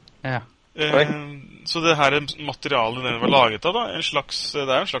seg. Ja. Så det her materialet den var laget av da, det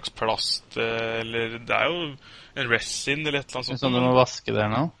er en slags plast, eller det er jo en resin eller et eller annet sånt. Sånn du må vaske det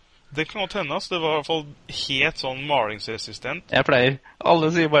nå? Det kan godt hende, det var i hvert fall helt sånn malingsresistent. Jeg pleier, alle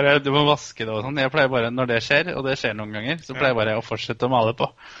sier bare du må vaske det og sånn. Jeg pleier bare, når det skjer, og det skjer noen ganger, så pleier jeg bare å fortsette å male på.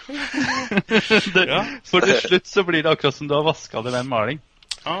 For til slutt så blir det akkurat som du har vasket det med en maling.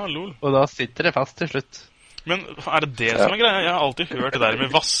 Lol. Og da sitter det fast til slutt. Men er det som er greia? Jeg har alltid hørt det der med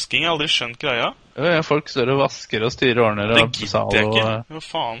vasking, jeg har aldri skjønt greia. Ja, folk står og vasker og styrer ordner og det gidder jeg ikke. Hva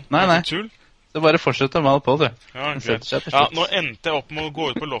faen? Nei. Tull. Så bare fortsett å male på, du. Ja, nå endte jeg opp med å gå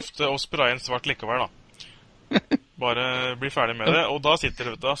ut på loftet og spraye en svart likevel, da. Bare bli ferdig med det, og da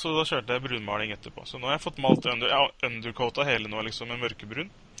sitter det, så da kjørte jeg brunmaling etterpå. Så nå har jeg fått malt undercoatet hele nå, liksom, med mørkebrun.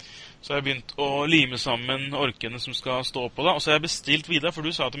 Så har jeg begynt å lime sammen orkene som skal stå på da. Og så har jeg bestilt videre, for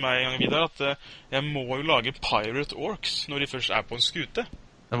du sa til meg en gang videre at jeg må jo lage Pirate Orcs når de først er på en skute.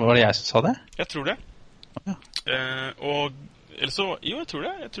 Var det jeg som sa det? Jeg tror det. Ja. Og eller så, jo, jeg tror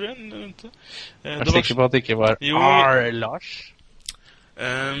det. Jeg er du sikker på at det ikke var Lars?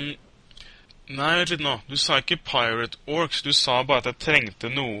 Nei, vent litt nå. Du sa ikke Pirate Orcs, du sa bare at jeg trengte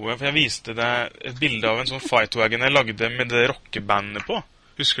noe, for jeg viste deg et bilde av en sånn fightwagon jeg lagde med det rockebandet på.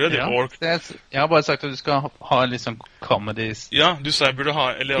 Husker du det? Ja, jeg har bare sagt at du skal ha litt sånn comedies. Ja, du sa jeg burde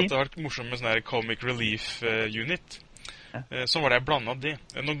ha, eller at det har vært morsomt med sånn her comic relief unit. Så var det jeg blandet det.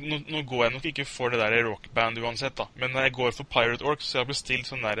 Nå går jeg nok ikke for det der rockband uansett da, men jeg går for Pirate Orcs, så jeg har bestilt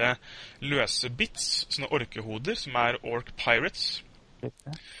sånne der løse bits, sånne orkehoder, som er Orc Pirates.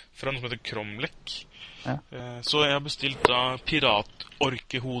 Fra noe som heter Kromlek. Ja. Så jeg har bestilt da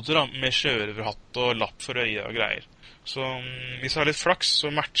piratorkehoder da, med sjørøverhatt og lapp for øye og greier. Så hvis jeg har litt flaks, så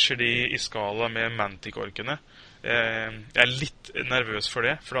matcher de i skala med Mantic-orkene. Jeg er litt nervøs for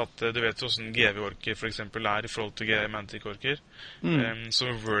det, for at du vet hvordan GV-orker for eksempel er i forhold til Mantic-orker.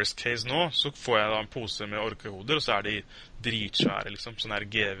 Så worst case nå, så får jeg da en pose med orkehoder, og så er de dritsvære, liksom, sånn her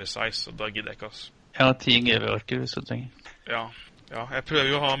GV-size, og da gidder jeg ikke, altså. Jeg har 10 GV-orker hvis du trenger. Ja, jeg prøver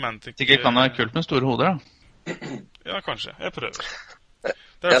jo å ha Mantic... Sikkert kan det være kult med store hoder, da. Ja, kanskje. Jeg prøver.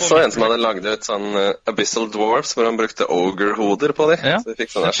 Jeg så en som hadde laget ut sånn Abyssal Dwarfs, hvor han brukte Ogre-hoder på de. Ja, så de fikk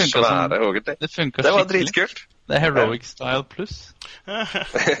sånne svære hoder til. Det var dritkult. Det er Heroic Style Plus.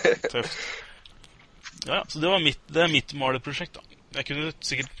 Tøft. Ja, så det er mitt maleprosjekt, da. Jeg kunne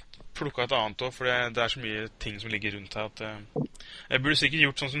sikkert plukket et annet også, for det er så mye ting som ligger rundt her at jeg burde sikkert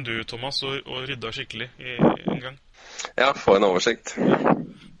gjort sånn som du, Thomas, og rydda skikkelig en gang. Ja, få en oversikt.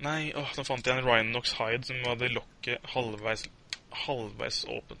 Nei, nå fant jeg en Rhinox Hide som hadde lokket halvveis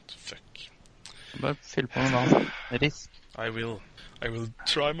åpent. Fuck. Bare fyll på med navn. Risk. I will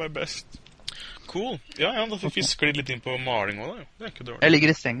try my best. Cool. Ja, da fikk vi sklidd litt inn på maling også da. Det er ikke dårlig. Jeg ligger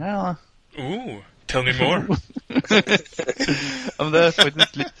i senga, ja da. Tell me more. Ja, men det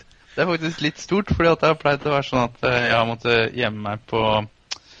er faktisk litt stort, fordi at det har pleid å være sånn at jeg har måttet gjemme meg på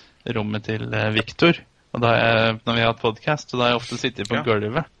rommet til Victor. Og da når vi har hatt podcast, så da har jeg ofte sittet på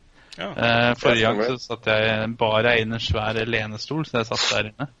gulvet. Forrige gang så satt jeg bare inn i en svær lenestol, så jeg satt der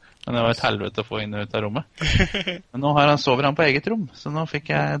inne. Men det var et helvete å få inn og ut av rommet. Men nå sover han på eget rom, så nå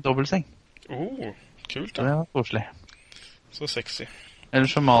fikk jeg dobbeltseng. Kult da. Det var koselig. Så sexy.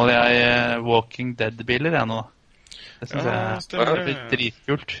 Ellers så maler jeg Walking Dead-biler jeg nå. Det synes jeg er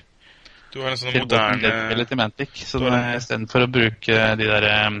dritkult. Du har en sånn moderne... Walking Dead-biler til Mantic, så i stedet for å bruke de der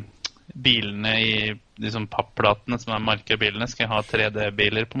bilene i de sånn pappplatene som er markerbilene, skal jeg ha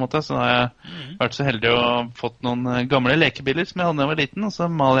 3D-biler på en måte. Så da har jeg vært så heldig å fått noen gamle lekebiler som jeg hadde da jeg var liten, og så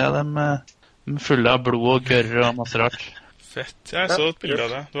maler jeg dem fulle av blod og gørr og masse rart. Fett. Jeg så et bilde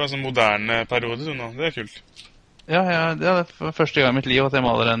av det. Det var en sånn moderne periode, du nå. Det er kult. Ja, det er første gang i mitt liv at jeg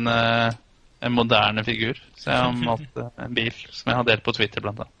maler en moderne figur. Så jeg har malt en bil som jeg har delt på Twitter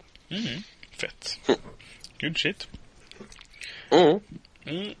blant annet. Fett. Good shit.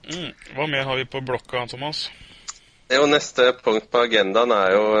 Hva mer har vi på blokka, Thomas? Jo, neste punkt på agendaen er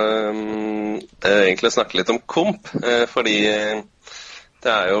jo egentlig å snakke litt om komp, fordi det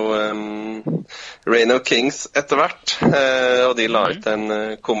er jo Reign of Kings etter hvert, og de la ut en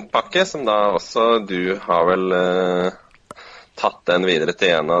kompakke som da også du har vel tatt den videre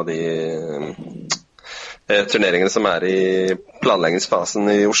til en av de turneringene som er i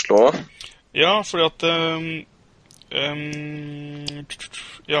planleggingsfasen i Oslo også. Ja, fordi at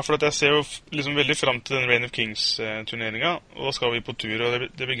for at jeg ser jo liksom veldig frem til den Reign of Kings-turneringen, og da skal vi på tur, og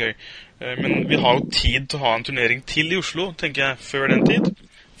det blir gøy. Men vi har jo tid til å ha en turnering til i Oslo, tenker jeg, før den tid.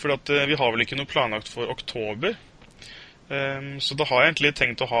 For at vi har vel ikke noe planlagt for oktober. Så da har jeg egentlig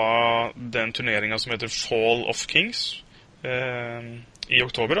tenkt å ha den turneringen som heter Fall of Kings i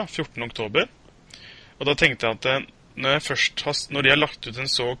oktober, da, 14. oktober. Og da tenkte jeg at når de har lagt ut en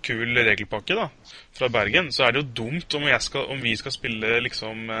så kul regelpakke da, fra Bergen, så er det jo dumt om vi skal spille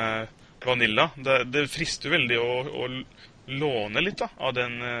liksom Vanilla. Det frister jo veldig å låne litt da, av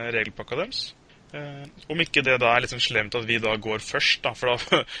den regelpakka deres. Om ikke det da er liksom slemt at vi da går først da, for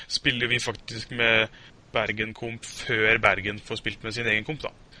da spiller vi faktisk med Bergen-komp før Bergen får spilt med sin egen komp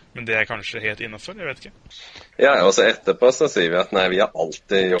da. Men det er kanskje helt innenfor, jeg vet ikke. Ja, og så etterpå så sier vi at nei, vi har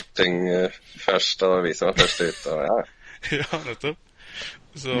alltid gjort ting først, og vi som var først ut, og ja. Ja, nettopp.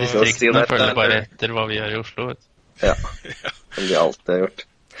 Så... Distriktene følger bare etter hva vi gjør i Oslo, vet du. Ja, som vi alltid har gjort.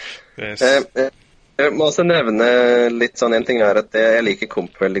 Yes. Jeg må også nevne litt sånn, en ting er at jeg liker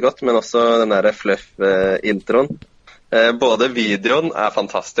komp veldig godt, men også den der fluff-introen. Både videoen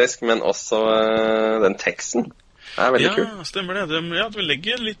fantastisk, men også den teksten veldig kul. Ja, stemmer det. Du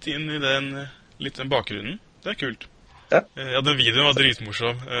legger litt inn i litt den bakgrunnen. Det kult. Ja. Den videoen var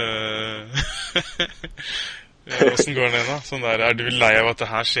dritmorsom. Hvordan går den da? Sånn der, du lei av at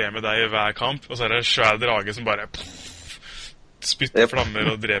det her skjer med deg i hver kamp? Og så det en svær drage som bare spytter flammer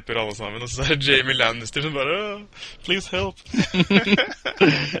og dreper alle sammen. Og så det Jamie Lannister som bare please help.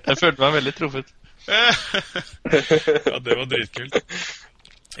 Jeg følte meg veldig truffet. Ja, det var dritkult.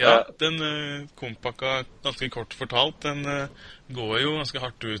 Ja, den kompakka, ganske kort fortalt, den går jo ganske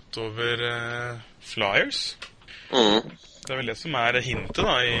hardt ut over Flyers. Det vel det som hintet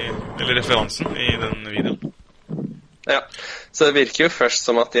da, eller referansen i den videoen. Ja, så det virker jo først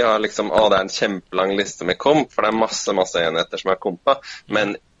som at de har liksom, det en kjempelang liste med komp, for det masse enheter som kompa,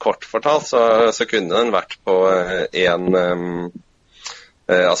 men kort fortalt så kunne den vært på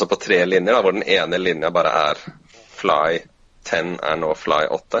altså på 3 linjer, da, hvor den ene linja bare Fly 10 nå Fly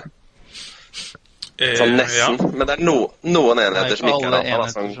 8. Sånn nesten, ja. Men det noen enheter som ikke alle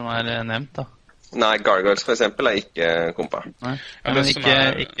enheter som nevnt da. Nei, Gargoyles for eksempel ikke kompa. Nei, men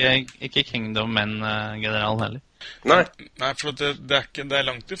ikke Kingdom, men generalen heller. Nei, for det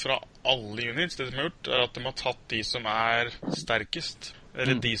langt ifra alle units. Det som har gjort at de har tatt de som sterkest,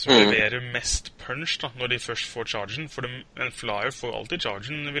 eller de som leverer mest punch da, når de først får chargen. For en flyer får alltid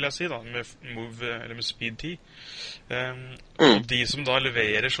chargen, vil jeg si da, med move, eller med speed 10. Og de som da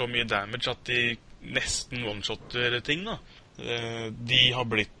leverer så mye damage at de nesten one-shotter ting da, de har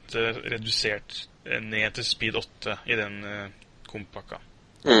blitt redusert ned til speed 8 i den kompakka.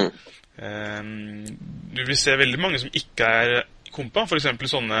 Du vil se veldig mange som ikke kompa, for eksempel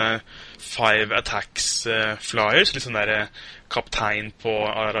sånne 5 attacks flyers, litt sånn der kaptein på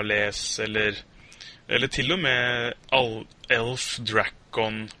Arales, eller til og med Elf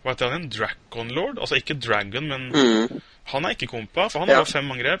Dragon, hva heter han? Dragon Lord? Altså ikke Dragon, men han ikke kompa, for han har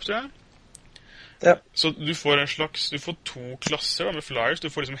 5 angrep, tror jeg. Ja. Så du får du får 2 klasser da, med flyers. Du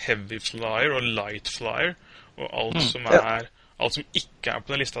får liksom heavy flyer og light flyer, og alt som alt som ikke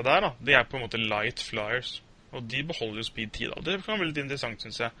på den lista der da, det på en måte light flyers, og de beholder jo speed 10 da. Det kan være litt interessant,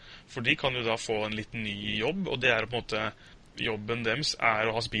 synes jeg, for de kan jo da få en litt ny jobb, og det på en måte jobben deres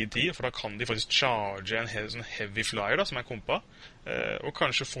å ha speed 10, for da kan de faktisk charge en sånn heavy flyer da, som kompa, og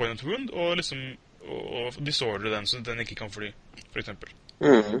kanskje få en wound, og liksom og disordre den, så den ikke kan fly, for eksempel.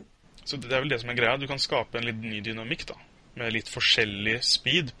 Så det vel det som greia. Du kan skape en litt ny dynamikk da, med litt forskjellig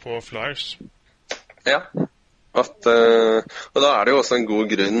speed på flyers. Ja, og da det jo også en god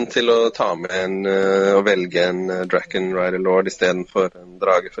grunn til å ta med å velge en Dragon Rider Lord i stedet for en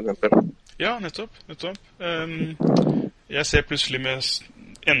drage, for eksempel. Ja, nettopp. Jeg ser plutselig med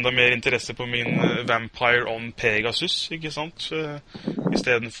enda mer interesse på min Vampire on Pegasus, ikke sant? I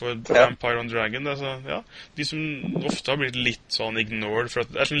stedet for Vampire on Dragon. De som ofte har blitt litt sånn ignored, for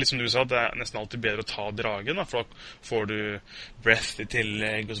det sånn, litt som du sa, det nesten alltid bedre å ta dragen, da, for da får du breath i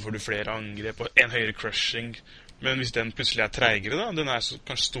tillegg, og så får du flere angrep, og en høyere crushing. Men hvis den plutselig treigere, da, den så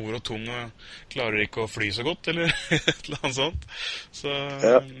kanskje stor og tung, og klarer ikke å fly så godt, eller et eller annet sånt. Så,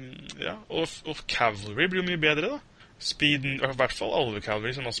 og Cavalry blir jo mye bedre, da. Speeden, i hvert fall alle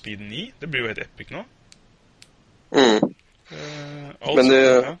Cavalry som har speed 9, det blir jo helt epic nå. Men du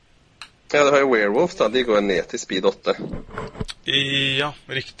har jo Werewolf da, de går ned til speed 8. Ja,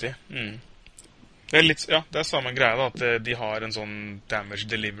 riktig. Det litt, det samme greia da, at de har en sånn damage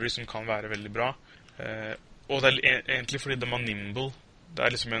delivery som kan være veldig bra. Og det egentlig fordi de har nimble.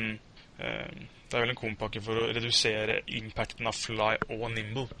 Det liksom det vel en kompakke for å redusere impacten av fly og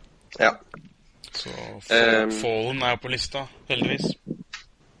nimble. Ja. Så Fallen jo på lista, heldigvis.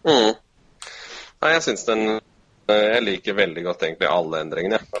 Nei, jeg synes jeg liker veldig godt egentlig alle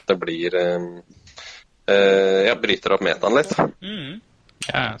endringene. At det blir jeg bryter opp metaen litt.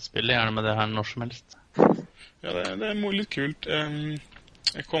 Ja, jeg spiller gjerne med det her når som helst. Ja, det litt kult.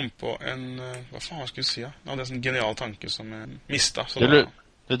 Jeg kom på hva faen skulle jeg si? Ja, det en sånn genial tanke som jeg mistet. Du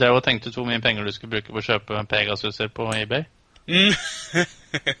drev og tenkte hvor mye penger du skulle bruke på å kjøpe Pegasuser på eBay? Et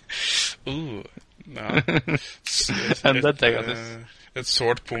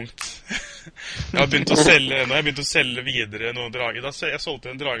sårt punkt. Jeg har begynt å selge videre noen drager. Jeg solgte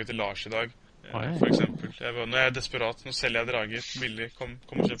en drage til Lars i dag, for eksempel. Nå jeg desperat, nå selger jeg drager billig. Kom og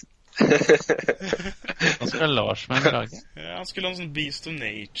kjøp. Hva skal Lars med en drage? Ja, han skulle ha en sånn Beast of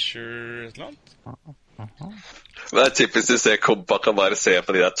Nature et eller annet. Det typisk du ser Kompa kan bare se på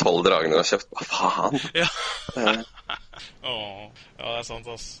de der 12 dragene og kjøpt. Hva faen? Ja, det sant,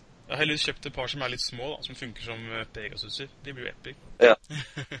 ass. Jeg har heller kjøpt et par som litt små, da, som funker som Pegasuser. De blir jo epic. Ja,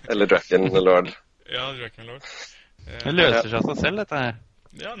 eller Dragon Lord. Ja, Dragon Lord. Det løser seg av seg selv, dette her.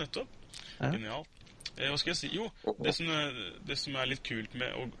 Ja, nettopp. Genialt. Hva skal jeg si? Jo, det som er litt kult med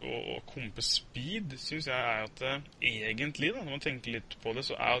å kompe speed, synes jeg er at egentlig, da, når man tenker litt på det,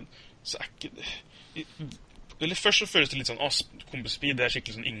 så er ikke eller først så føles det litt sånn, kompe speed, det er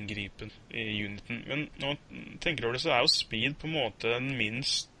skikkelig sånn inngripen i uniten. Men når man tenker over det, så er jo speed på en måte den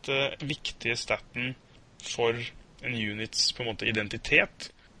minst viktige staten for en units på en måte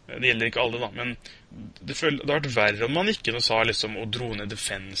identitet. Det gjelder ikke alle da, men det har vært verre om man ikke sa liksom å dro ned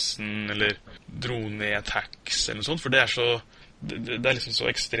defensen, eller dro ned attacks, eller noe sånt, for det er liksom så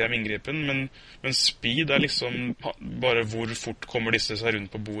ekstrem inngripen, men speed er liksom bare hvor fort kommer disse seg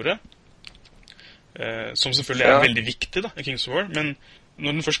rundt på bordet. Som selvfølgelig er veldig viktig da, i Kings of War, men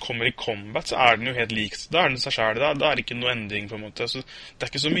når den først kommer i combat, så er den jo helt lik. Da er den seg selv, da er det ikke noe endring på en måte. Så det er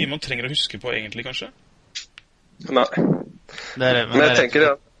ikke så mye man trenger å huske på egentlig, kanskje. Nei. Men jeg tenker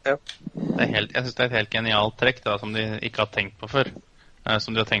ja. Jeg synes det er et helt genialt trekk da, som de ikke har tenkt på før.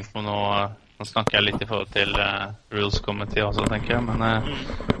 Som de har tenkt på nå snakker jeg litt i forhold til Rules Committee også, tenker jeg. Men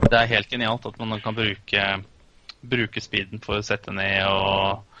det er helt genialt at man kan bruke speeden for å sette ned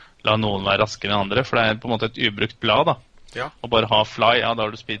og la noen være raskere enn andre, for det er på en måte et ubrukt blad da. Ja. Og bare ha fly, ja, da har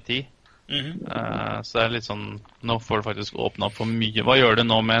du speed 10. Så det er litt sånn, nå får du faktisk åpne opp for mye. Hva gjør du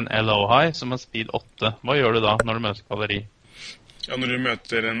nå med en LO high som har speed 8? Hva gjør du da når du møter kavalleri? Ja, når du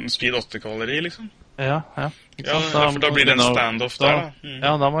møter en speed 8-kavalleri, liksom? Ja. For da blir det en standoff der, da.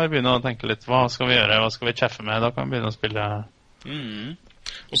 Ja, da må vi begynne å tenke litt, hva skal vi gjøre, hva skal vi tjeffe med? Da kan vi begynne å spille.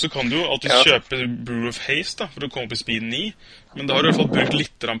 Og så kan du jo alltid kjøpe Brew of Haste da, for å komme opp i speed 9, men da har du i hvert fall brukt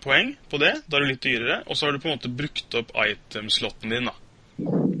litt poeng på det, da er du litt dyrere, og så har du på en måte brukt opp item-slotten din da.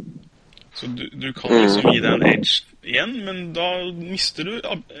 Så du kan liksom gi deg en edge igjen, men da mister du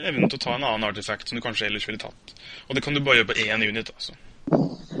evnen til å ta en annen artifact som du kanskje ellers ville tatt. Og det kan du bare gjøre på én unit, altså.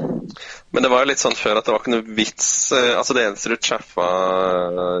 Men det var jo litt sånn før at det var ikke noe vits, altså det eneste du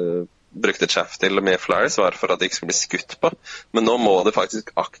brukte chaff til med flyers var for at de ikke skulle bli skutt på. Men nå må du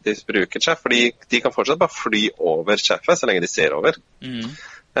faktisk aktivt bruke chaff, fordi de kan fortsatt bare fly over chaffet så lenge de ser over.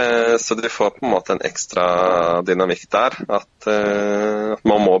 Så du får på en måte en ekstra dynamikk der, at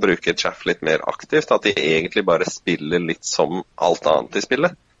man må bruke chaff litt mer aktivt, at de egentlig bare spiller litt som alt annet i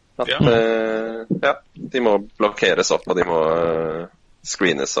spillet. At de må blokkeres opp, og de må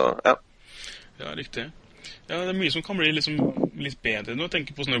screenes og Ja, riktig. Ja, det er mye som kan bli liksom litt bedre. Når jeg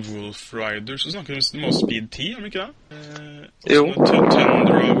tenker på sånne Wolf Riders, så snakker de om speed 10, har de ikke det? Jo.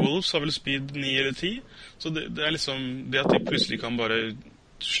 Tundra Wolves har vel speed 9 eller 10. Så det er liksom, det at de plutselig kan bare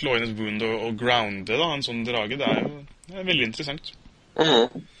slå inn et wound og grounde da, en sånn drage, det er veldig interessant.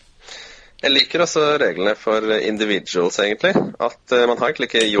 Jeg liker også reglene for individuals, egentlig. At man har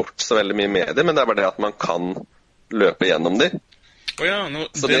egentlig ikke gjort så veldig mye med det, men det er bare det at man kan løpe gjennom de.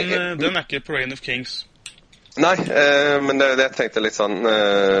 Den er ikke på Reign of Kings. Nei, men det jeg tenkte litt sånn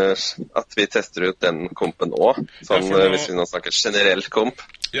at vi tester ut den kompen også, sånn, hvis vi nå snakker generell komp.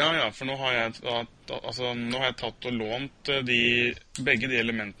 Ja, for nå har jeg tatt og lånt begge de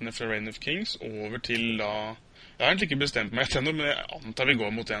elementene fra Reign of Kings over til da Jeg har egentlig ikke bestemt meg etter ennå, men jeg antar vi går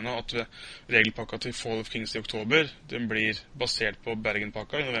mot det nå, at regelpakka til Fall of Kings i oktober, den blir basert på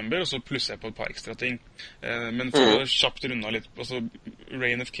Bergenpakka i november, og så plusser jeg på et par ekstra ting. Men for å kjapt runde litt, altså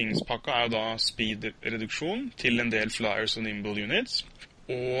Reign of Kings-pakka er jo da speed-reduksjon til en del flyers og nimble units,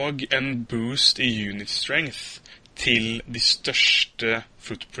 og en boost i unit strength til de største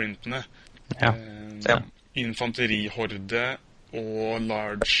footprintene. Infanterihorde og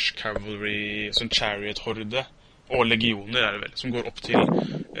large cavalry, sånn chariot-horde, og legioner er det vel, som går opp til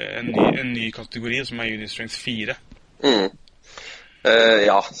en ny kategori, som er unit strength 4.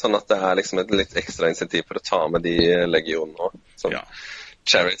 Sånn at det er liksom et litt ekstra insentiv for å ta med de legionene også.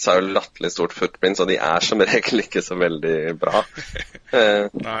 Chariots har jo latterlig stort footprint, så de er som regel ikke så veldig bra.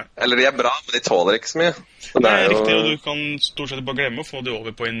 Eller de er bra, men de tåler ikke så mye. Så det er jo riktig, og du kan stort sett bare glemme å få det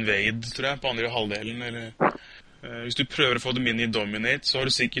over på Invade, tror jeg, på andre halvdelen, eller hvis du prøver å få dem inn i Dominate, så har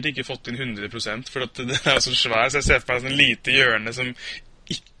du sikkert ikke fått inn 100%, for at det er så svær, så jeg ser for meg en lite hjørne som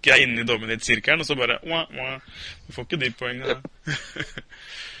ikke er inne i Dominate-sirkelen, og så bare, du får ikke de poengene.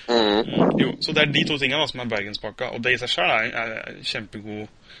 Jo, så det er de to tingene som er Bergenspakka, og det i seg selv er kjempegod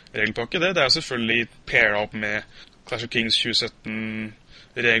regelpakke. Det er jo selvfølgelig paira opp med Clash of Kings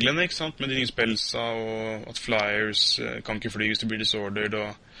 2017-reglene, ikke sant? Med de nye spelsa, og at flyers kan ikke fly hvis de blir disordered,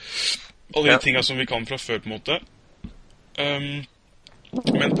 og alle de tingene som vi kan fra før på en måte.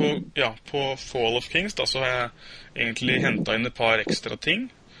 Men på Fall of Kings da, så har jeg egentlig hentet inn et par ekstra ting,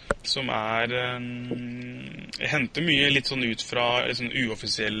 som jeg henter mye litt sånn ut fra litt sånn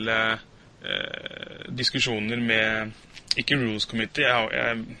uoffisielle diskusjoner med, ikke Rules Committee,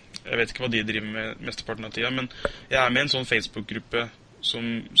 jeg vet ikke hva de driver med mesteparten av tida, men jeg er med i en sånn Facebook-gruppe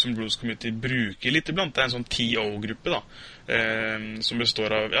som Rules Committee bruker litt iblant. Det er en sånn TO-gruppe da, som består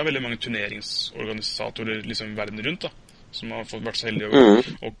av veldig mange turneringsorganisatorer liksom verden rundt da, som har vært så heldige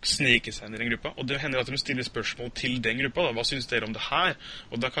å snike seg inn i den gruppa. Og det hender at de stiller spørsmål til den gruppa da. Hva synes dere om det her?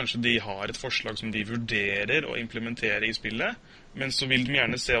 Og da kanskje de har et forslag som de vurderer å implementere i spillet, men så vil de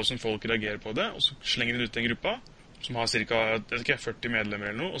gjerne se hvordan folk reagerer på det, og så slenger de ut den gruppa, som har cirka 40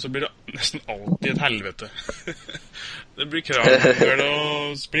 medlemmer eller noe, og så blir det nesten alltid et helvete. Det blir krangel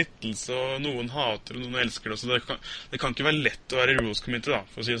og splittelse, og noen hater og noen elsker det, så det kan ikke være lett å være Rules Committee da,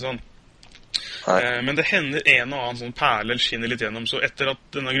 for å si det sånn. Men det hender en og annen sånn perle skinner litt gjennom, så etter at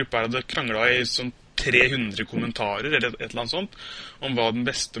denne gruppa hadde kranglet i sånn 300 kommentarer eller et eller annet sånt, om hva den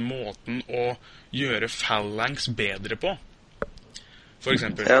beste måten å gjøre Phalanx bedre på. For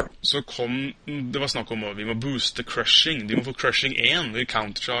eksempel, så det var snakk om at vi må booste crushing, de må få crushing 1 ved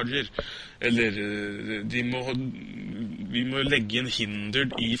countercharger, eller vi må legge inn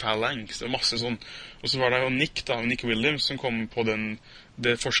hindered i Phalanx, og masse sånn. Og så var det jo Nick Williams, som kom på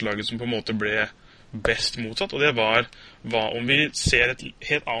det forslaget som på en måte ble best motsatt, og det var hva om vi ser et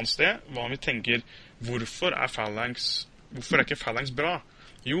helt annet sted, hva om vi tenker, hvorfor er ikke Phalanx bra?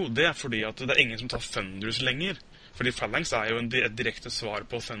 Jo, det er fordi at det er ingen som tar Thunderous lenger. Fordi Phalanx er jo et direkte svar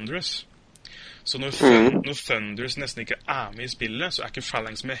på Thunderous. Så når Thunderous nesten ikke er med i spillet, så er ikke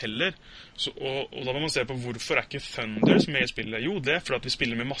Phalanx med heller. Og da må man se på hvorfor er ikke Thunderous med i spillet. Jo, det er fordi at vi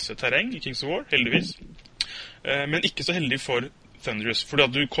spiller med masse terreng i Kings of War, heldigvis. Men ikke så heldig for Thunderous. Fordi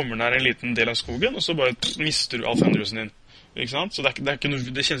at du kommer nær en liten del av skogen, og så bare mister du all Thunderousen din. Ikke sant? Så det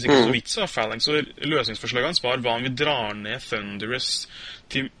kjennes ikke så vits av Phalanx. Så løsningsforslaget hans var hva om vi drar ned Thunderous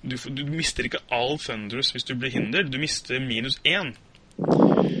til, du mister ikke all Thunderous hvis du blir hindered, du mister -1.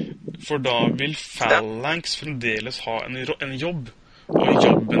 For da vil Phalanx fremdeles ha en jobb, og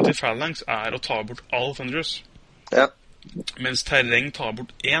jobben til Phalanx er å ta bort all Thunderous. Mens terreng tar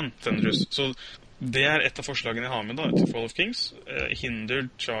bort 1 Thunderous. Så det er et av forslagene jeg har med da, til Fall of Kings. Hindered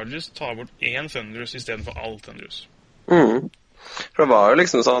charges tar bort 1 Thunderous i stedet for all Thunderous. For det var jo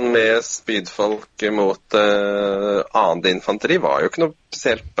liksom sånn med speedfolk mot annet infanteri var jo ikke noe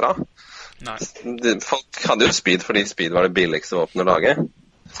spesielt bra. Nei. Folk hadde jo speed fordi speed var det billigste våpen å lage.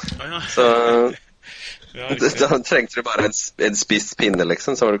 Så da trengte du bare en spiss pinne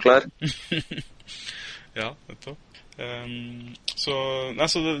liksom, så var du klar. Ja, nettopp. Så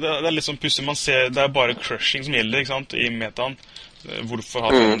det er litt sånn pussig. Man ser, det er bare crushing som gjelder, ikke sant, i metaen. Hvorfor ha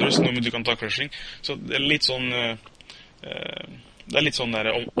Thunderous når du kan ta crushing? Så det er litt sånn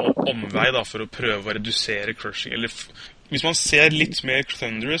der omvei da, for å prøve å redusere crushing. Eller hvis man ser litt mer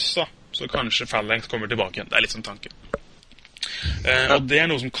Thunderous da, så kanskje Phalanx kommer tilbake igjen. Det er litt sånn tanke. Og det er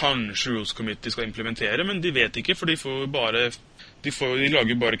noe som kanskje Rules Committee skal implementere, men de vet ikke, for de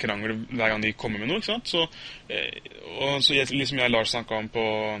lager bare krangel hver gang de kommer med noe, ikke sant? Så liksom jeg og Lars snakket om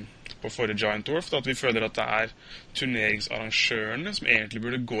på forrige Giant Dwarf, at vi føler at det er turneringsarrangørene som egentlig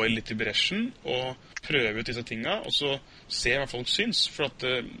burde gå litt i bresjen og prøve ut disse tingene, og så se hva folk syns, for at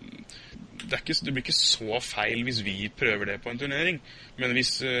det blir ikke så feil hvis vi prøver det på en turnering, men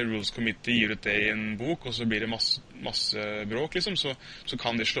hvis Rules Committee gir ut det i en bok, og så blir det masse bråk, liksom, så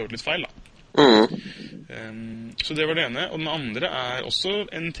kan de slå ut litt feil, da. Så det var det ene. Og den andre er også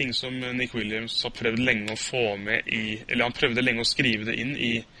en ting som Nick Williams har prøvd lenge å få med eller han prøvde lenge å skrive det inn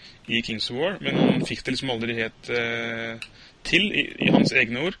i Kings of War, men han fikk det liksom aldri helt til i hans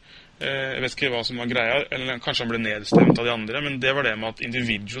egne ord. Jeg vet ikke hva som var greia, eller kanskje han ble nedstemt av de andre, men det var det med at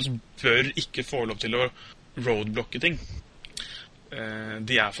individuals bør ikke få lov til å roadblocke ting.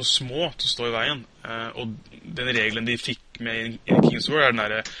 De er for små til å stå i veien, og den regelen de fikk med i Kings of War er den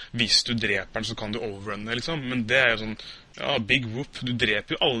der, hvis du dreper den så kan du overrunne, liksom. Men det er jo sånn, ja, big whoop, du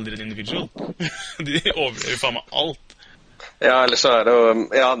dreper jo aldri en individual. De overlever faen meg alt. Ja, ellers så er det jo,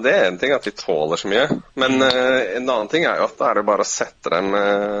 ja, det er en ting at de tåler så mye, men en annen ting er jo at da er det bare å sette dem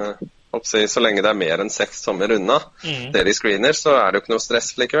så lenge det er mer enn 6 tommer unna det de screener, så er det jo ikke noe stress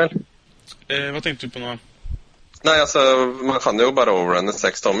likevel. Hva tenkte du på nå? Nei, altså, man kan jo bare overrunne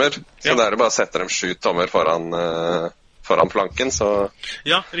 6 tommer, så det er det bare å sette dem 7 tommer foran planken, så,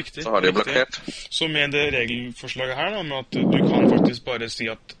 ja, riktig, så har de jo blokkert. Så med det regelforslaget her da, med at du kan faktisk bare si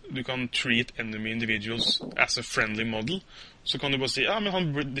at du kan treat enemy individuals as a friendly model, så kan du bare si, ja, men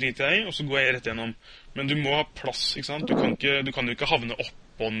han driter jeg i, og så går jeg rett gjennom. Men du må ha plass, ikke sant? Du kan jo ikke havne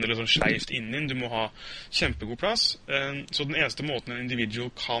oppånd eller sånn skjevt inni, du må ha kjempegod plass. Så den eneste måten en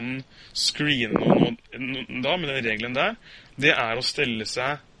individual kan screene noe da, med den regelen der, det er å stelle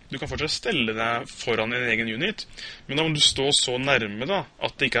seg. Du kan fortsatt stelle deg foran en egen unit, men da må du stå så nærme da,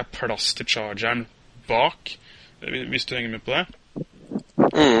 at det ikke er plass til chargeren bak, hvis du henger med på det.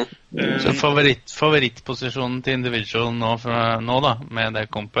 Så favorittposisjonen til individual nå da, med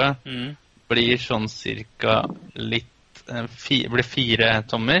det kompet, blir sånn cirka blir 4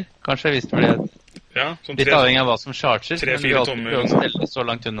 tommer, kanskje, hvis det blir sånn litt avhengig av hva som charger, 3-4 men du alltid tommer. prøver å stelle så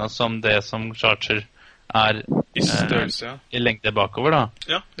langt unna som det som charger I størrelse, i lengde bakover, da.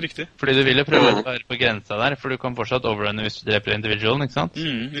 Ja, riktig. Fordi du ville prøve å være på grensa der, for du kan fortsatt overrunne hvis du dreper individualen, ikke sant?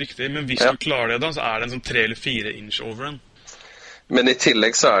 Riktig, men hvis du klarer det da, så det en sånn 3 eller 4 inch overrun. Men i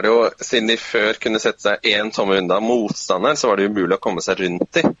tillegg så det jo, siden de før kunne sette seg 1 tomme unna motstander, så var det jo mulig å komme seg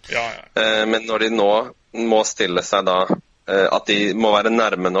rundt i. Men når de nå må stille seg da, at de må være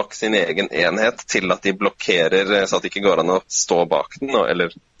nærme nok sin egen enhet til at de blokkerer, så at det ikke går an å stå bak den, eller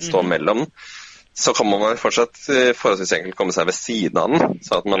stå mellom den, så kan man fortsatt forholdsvis enkelt komme seg ved siden av den,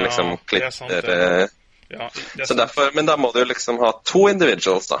 så at man liksom klipper. Så derfor, men da må du jo liksom ha 2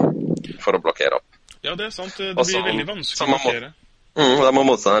 individuals da, for å blokkere opp. Ja, det sant, det blir veldig vanskelig å blokkere. Da må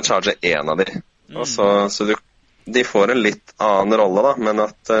motstanderen charge 1 av de. Så de får en litt annen rolle da, men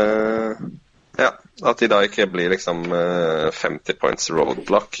at de da ikke blir liksom 50 points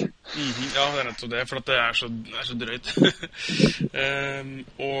roadblock. Ja, det nettopp det, for at det så drøyt.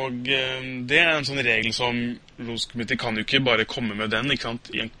 Og det en sånn regel som Rules Committee kan jo ikke bare komme med den, ikke sant,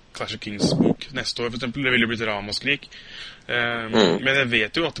 i en Clash of Kings-bok neste år, for eksempel. Det ville jo blitt ramaskrik. Men jeg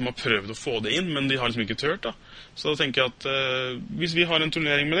vet jo at de har prøvd å få det inn, men de har liksom ikke tørt da. Så da tenker jeg at hvis vi har en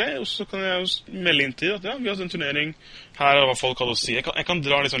turnering med det, så kan jeg jo melde inn til at ja, vi har en turnering, her hva folk hadde å si. Jeg kan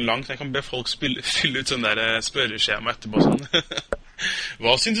dra litt sånn langt, jeg kan be folk fylle ut sånn der spørreskjema etterpå sånn.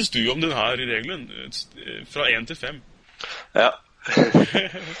 Hva synes du om den her regelen? Fra 1 til 5. Ja.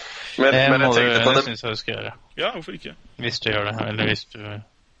 men jeg tenkte på det. Det synes jeg du skal gjøre. Ja, hvorfor ikke? Hvis du gjør det, eller hvis du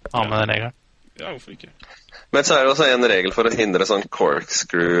har med den regelen. Ja, hvorfor ikke? Men så det også en regel for å hindre sånn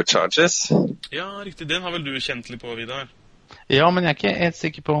corkscrew charges. Ja, riktig. Den har vel du kjent litt på, Vidar? Ja, men jeg ikke helt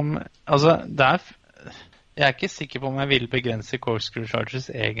sikker på om... Altså, jeg ikke sikker på om jeg vil begrense corkscrew charges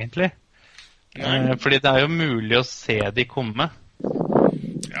egentlig. Fordi det jo mulig å se de komme.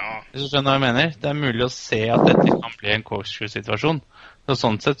 Ja. Hvis du skjønner hva jeg mener? Det mulig å se at dette kan bli en corkscrew-situasjon. Så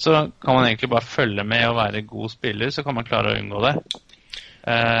sånn sett så kan man egentlig bare følge med og være god spiller, så kan man klare å unngå det.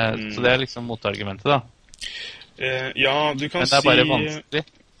 Så det liksom motargumentet da. Ja, du kan si... Men det bare vanskelig.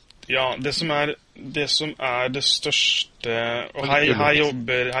 Ja, det som det største... Og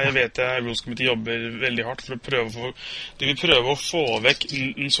her vet jeg Rules Committee jobber veldig hardt for å prøve de vil prøve å få vekk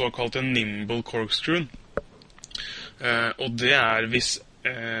den såkalte nimble corkscrewen. Og det hvis...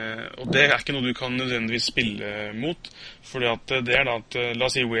 og det ikke noe du kan nødvendigvis spille mot, fordi at det da at, la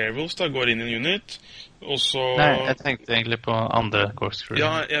oss si werewolves da, går inn i en unit, og så... Nei, jeg tenkte egentlig på andre corkscrew.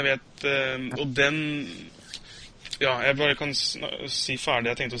 Ja, jeg vet, og den... Ja, jeg bare kan si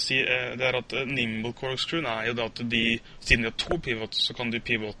ferdig, jeg tenkte å si, det at nimble corkscrewen jo da at siden de har 2 pivots, så kan de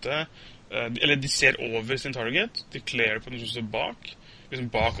pivote, eller de ser over sin target, de clear på noe som står bak,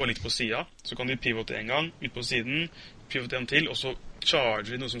 liksom bak og litt på siden, så kan de pivote en gang, ut på siden, pivote en til, og så charger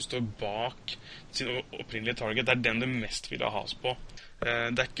de noe som står bak sin opprinnelige target. Det den du mest vil ha has på.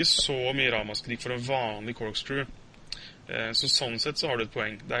 Det ikke så mye ramaskrik for en vanlig corkscrew. Så sånn sett så har du et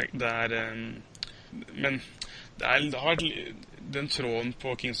poeng. Men den tråden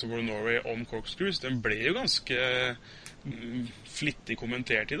på Kings of War Norway om corkscrews, den ble jo ganske flittig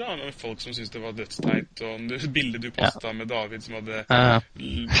kommentert i da, med folk som synes det var dødsteit, og bildet du postet med David som hadde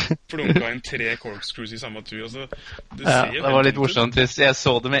plunket inn 3 corkscrews i samme tur, altså, det var litt morsomt. Jeg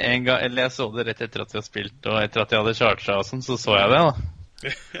så det med en gang, eller jeg så det rett etter at vi har spilt, og etter at jeg hadde charget og sånn, så jeg det da.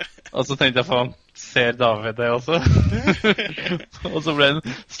 Og så tenkte jeg, faen, ser David det også? Og så ble den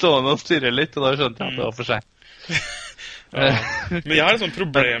stående og styre litt, og da skjønte jeg at det var for seg. Men jeg har et sånt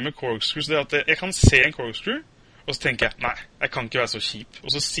problem med corkscrews, det at jeg kan se en corkscrew, og så tenker jeg, nei, jeg kan ikke være så kjip. Og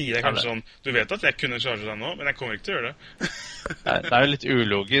så sier jeg kanskje sånn, du vet at jeg kunne charge deg nå, men jeg kommer ikke til å gjøre det. Det jo litt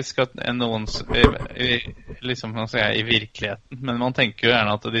ulogisk at noen, liksom, i virkeligheten, men man tenker jo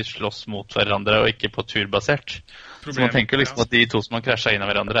gjerne at de slåss mot hverandre og ikke på turbasert. Så man tenker jo liksom at de 2 som har krasjet inn av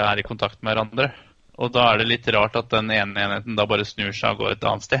hverandre i kontakt med hverandre. Og da det litt rart at den ene enheten da bare snur seg og går et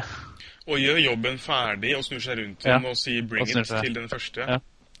annet sted. Og gjør jobben ferdig og snur seg rundt den og sier bring it til den første. Ja.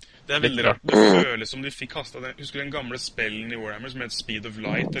 Det veldig rart. Det føles som de fikk kastet den. Husker du den gamle spillen i Warhammer som heter Speed of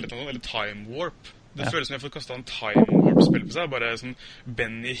Light eller Time Warp? Det føles som jeg får kastet en Time Warp-spill på seg. Bare sånn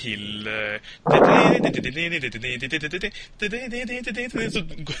Benny Hill så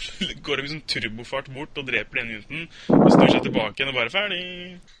går det sånn turbofart bort og dreper den uniten og snur seg tilbake igjen og bare ferdig.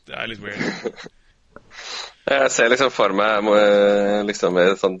 Det litt weird. Jeg ser liksom for meg liksom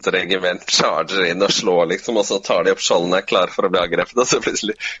et sånt regiment charger inn og slår liksom, og så tar de opp skjoldene er klare for å bli angrepet, og så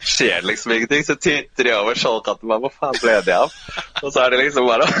plutselig skjer det liksom ingenting, så titter de over skjoldkanten, men hvor faen ble de av? Og så er det liksom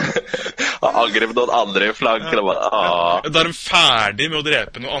bare å angripe noen andre i flanken, og bare, Da er de ferdig med å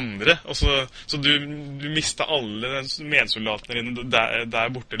drepe noen andre, og så du mistet alle medsoldatene dine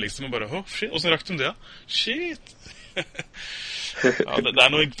der borte liksom, og bare, shit, hvordan rakk de det? Shit! Ja, det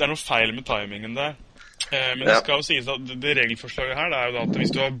er noe feil med timingen der. Men det skal jo sies at det regelforslaget her, det er jo da at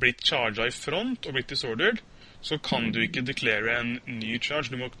hvis du har blitt charget i front og blitt disordered, så kan du ikke declare en ny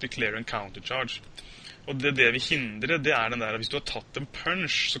charge, du må declare en countercharge. Og det vi hindrer, det er den der, hvis du har tatt en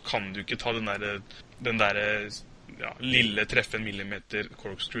punch, så kan du ikke ta den der lille treffe en millimeter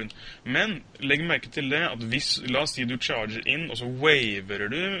corkscrewen. Men legg merke til det, at la oss si du charger inn, og så waverer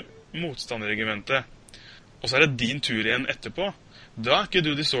du motstanderregimentet, og så er det din tur igjen etterpå, da er ikke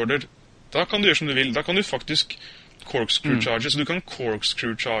du disordered. Da kan du gjøre som du vil. Da kan du faktisk corkscrew charge. Så du kan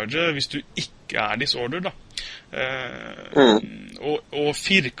corkscrew charge hvis du ikke er disordered, da. Og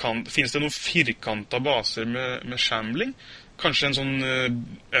finnes det noen firkanta baser med shambling? Kanskje en sånn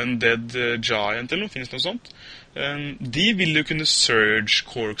undead giant eller noe? Finnes det noe sånt? De vil jo kunne surge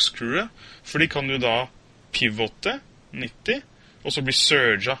corkscrewe, for de kan jo da pivote 90, og så bli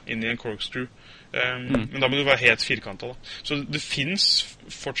surga inn i en corkscrew. Men da må du være helt firkantet da. Så det finnes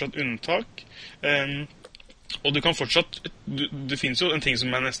fortsatt unntak, og du kan fortsatt det finnes jo en ting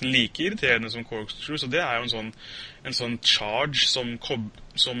som er nesten like irriterende som corkscrew, så det er jo en sånn charge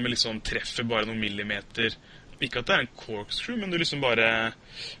som liksom treffer bare noen millimeter. Ikke at det er en corkscrew, men du liksom bare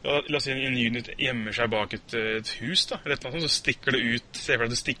la oss si en unit gjemmer seg bak et hus da, rett og slett, så stikker det ut, se for deg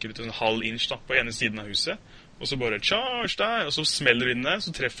at det stikker ut en halv inch da, på ene siden av huset, og så bare charge der, og så smeller du inn der,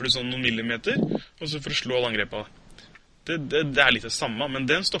 så treffer du sånn noen millimeter, og så for å slå angrepet. Det er litt det samme, men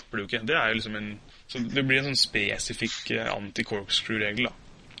den stopper du ikke. Det er jo liksom så det blir en sånn spesifikk anti-corkscrew-regel da.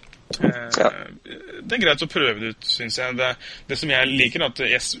 Det er greit å prøve det ut, synes jeg. Det som jeg liker, at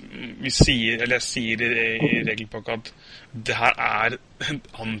jeg sier i regelpakka at det her er en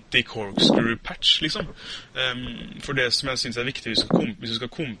anti-corkscrew-patch, liksom. For det som jeg synes er viktig hvis du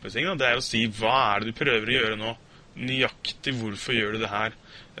skal kompe ting, da, det er å si hva er det du prøver å gjøre nå? Nøyaktig hvorfor gjør du det her?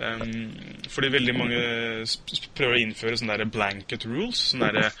 Fordi veldig mange prøver å innføre sånne der blanket rules, sånne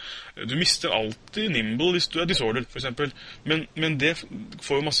der, du mister alltid nimble hvis du er disordered, for eksempel, men det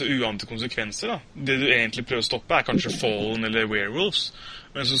får jo masse uante konsekvenser da. Det du egentlig prøver å stoppe er kanskje fallen eller werewolves,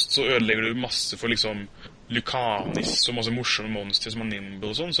 men så ødelegger du masse for liksom Lucanis og masse morsomme monster som har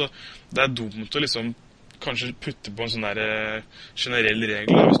nimble og sånn, så det er dumt å liksom kanskje putte på en sånn der generell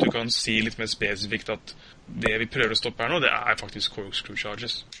regel da, hvis du kan si litt mer spesifikt at det vi prøver å stoppe her nå, det er faktisk corkscrew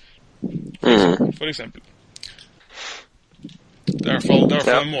charges. For eksempel. Det er i hvert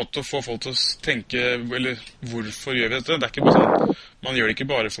fall en måte å få folk til å tenke, eller hvorfor gjør vi dette? Det er ikke bare sånn, man gjør det ikke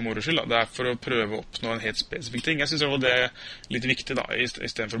bare for moro skyld, da. Det er for å prøve å oppnå en helt spesifikk ting. Jeg synes det er litt viktig da, i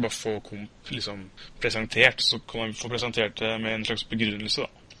stedet for å bare få komp liksom presentert, så kan man få presentert det med en slags begrunnelse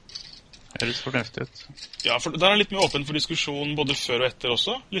da. Høres fornuftig ut. Ja, for det er litt mer åpen for diskusjon både før og etter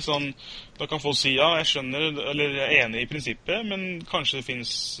også. Litt sånn, da kan folk si, ja, jeg skjønner, eller jeg er enig i prinsippet, men kanskje det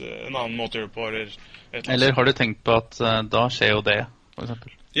finnes en annen måte å gjøre på, eller har du tenkt på at da skjer jo det, for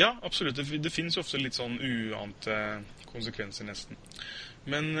eksempel? Ja, absolutt. Det finnes jo ofte litt sånn uante konsekvenser nesten.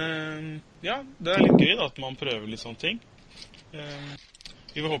 Men, ja, det er litt gøy da, at man prøver litt sånne ting.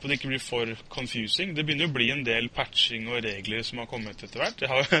 Vi vil håpe det ikke blir for confusing. Det begynner å bli en del patching og regler som har kommet etter hvert. Jeg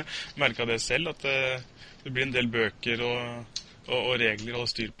har merket det selv, at det blir en del bøker og regler å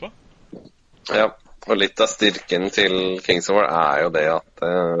holde styr på. Ja, og litt av styrken til Kings of War er jo det at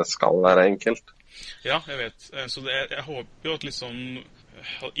det skal være enkelt. Ja, jeg vet. Så jeg håper jo at liksom,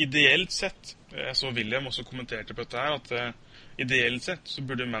 ideelt sett, så William også kommenterte på dette her, at ideelt sett så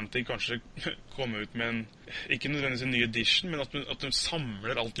burde Mantic kanskje komme ut med ikke nødvendigvis en ny edition, men at de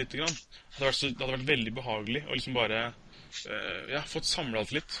samler alt litt grann. Det hadde vært veldig behagelig å liksom bare fått samlet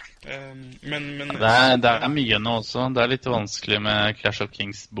alt litt. Men det er mye nå også. Det er litt vanskelig med Clash of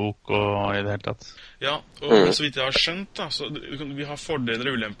Kings-bok og i det hele tatt. Ja, og så vidt jeg har skjønt da, så vi har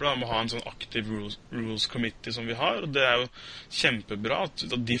fordeler og ulemper da, med å ha en sånn aktiv rules committee som vi har, og det er jo kjempebra at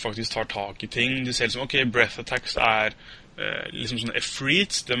de faktisk tar tak i ting. De ser liksom, ok, breath attacks er liksom sånne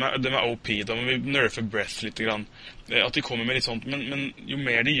efreets, de er OP, da må vi nerfe breath litt grann. At de kommer med litt sånt, men jo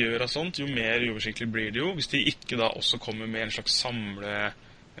mer de gjør av sånt, jo mer uoversiktlig blir det jo, hvis de ikke da også kommer med en slags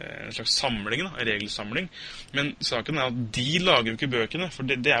samling da, en regelsamling. Men saken er at de lager jo ikke bøkene, for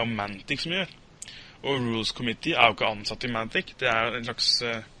det er jo Mantic som gjør. Og Rules Committee er jo ikke ansatt i Mantic, det er en slags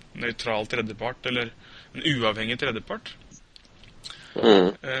nøytral tredjepart, eller en uavhengig tredjepart.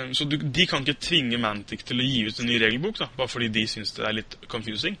 Så de kan ikke tvinge Mantic til å gi ut en ny regelbok, da, bare fordi de synes det er litt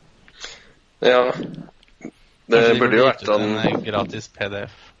confusing. Ja, det Kanskje de burde jo gitt vært ut sånn. en gratis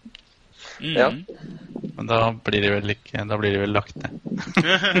PDF. Ja. Men da blir de vel lagt ned.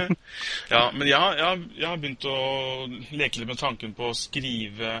 Ja, men jeg har begynt å leke litt med tanken på å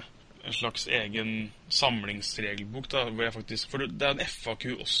skrive en slags egen samlingsregelbok, da, hvor jeg faktisk, for det er en FAQ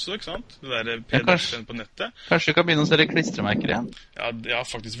også, ikke sant? Det der PDF-en på nettet. Kanskje du kan begynne å selge klistremerker igjen? Ja, jeg har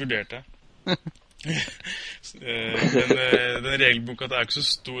faktisk vurdert det. Men den regelboka, det er ikke så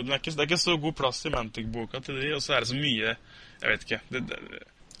stor, det er ikke så god plass i Mantic-boka til de, og så er det så mye, jeg vet ikke,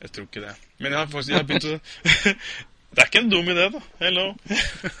 jeg tror ikke det. Men jeg har begynt å det er ikke en dum idé, da. Hello.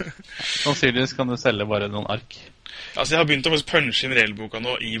 Sannsynligvis kan du selge bare noen ark. Altså, jeg har begynt å faktisk punche inn regelboka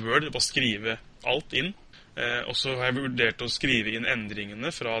nå i Word, bare skrive alt inn. Og så har jeg vurdert å skrive inn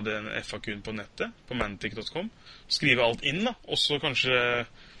endringene fra den FAQ-en på nettet, på mantic.com. Skrive alt inn, da. Og så kanskje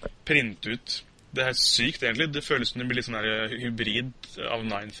printe ut. Det er helt sykt, egentlig. Det føles som det blir litt sånn her hybrid av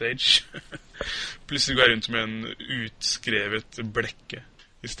Ninth Age. Plutselig går jeg rundt med en utskrevet blekke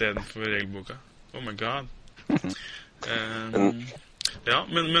i stedet for regelboka. Oh my god. Ja,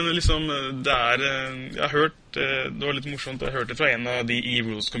 men liksom det er jeg har hørt, det var litt morsomt, jeg hørte fra en av de i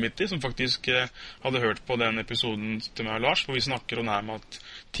Rules Committee som faktisk hadde hørt på den episoden til meg og Lars, hvor vi snakker om det her med at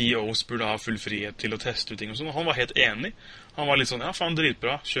TOs burde ha full frihet til å teste ut ting og sånn, og han var helt enig. Han var litt sånn, ja faen,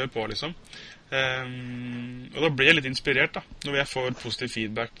 dritbra, kjør på liksom. Og da ble jeg litt inspirert da, når jeg får positiv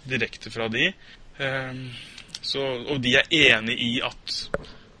feedback direkte fra de. Og de er enige i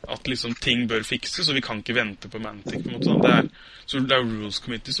at liksom ting bør fikses, og vi kan ikke vente på Mantic på en måte. Så det er Rules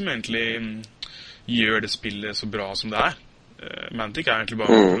Committee som egentlig gjør det spillet så bra som det er. Mantic er egentlig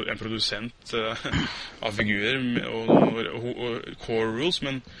bare en produsent av figurer og core rules,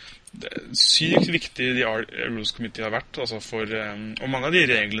 men det er sykt viktig de Rules Committee har vært, altså og mange av de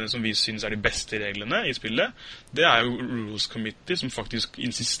reglene som vi synes er de beste reglene i spillet, det er jo Rules Committee som faktisk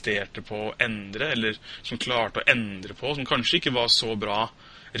insisterte på å endre, eller som klarte å endre på, som kanskje ikke var så bra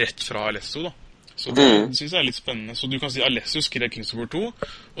rett fra Alessio, da. Så det synes jeg er litt spennende. Så du kan si Alessio skrev Kings of War 2,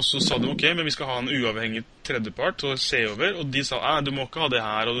 og så sa de ok, men vi skal ha en uavhengig tredjepart og se over, og de sa, du må ikke ha det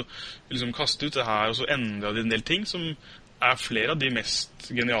her, og liksom kaste ut det her, og så endret de en del ting som er flere av de mest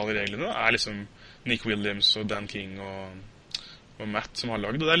geniale reglene, er liksom Nick Williams og Dan King og Matt som har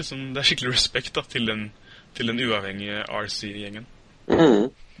laget, og det er liksom, det er skikkelig respekt da, til den uavhengige RC-gjengen.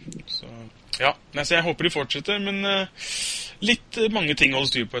 Så ja, så jeg håper de fortsetter, men litt mange ting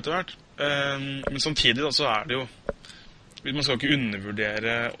holder styr på etter hvert. Men samtidig da, så er det jo, man skal ikke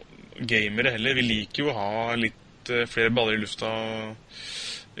undervurdere gamere heller. Vi liker jo å ha litt flere baller i lufta,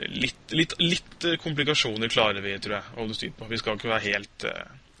 litt komplikasjoner klarer vi, tror jeg, å holde styr på. Vi skal ikke være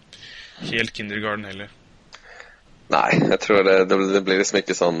helt kindergarten heller. Nei, jeg tror det blir liksom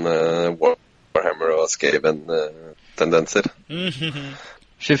ikke sånn Warhammer og Skaven-tendenser.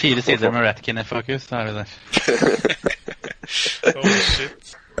 24 sider med Ratkin FAQ, så er vi der. Oh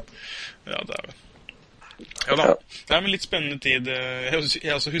shit. Ja, det er det. Ja da, det er en litt spennende tid.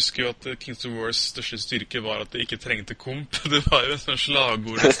 Jeg også husker jo at Kings of Wars største styrke var at det ikke trengte komp. Det var jo en sånn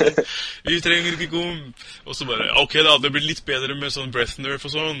slagord nesten. Vi trenger ikke komp. Og så bare, ok da, det blir litt bedre med sånn breath nerf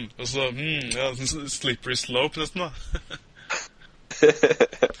og sånn. Og så, ja, sånn slippery slope nesten da.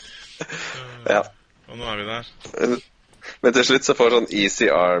 Ja. Og nå er vi der. Men til slutt så får sånn Easy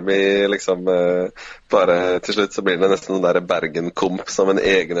Army liksom bare til slutt så blir det nesten den der Bergen-komp som en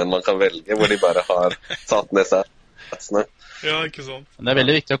egen en man kan velge, hvor de bare har satt ned seg satsene. Ja, ikke sant. Det er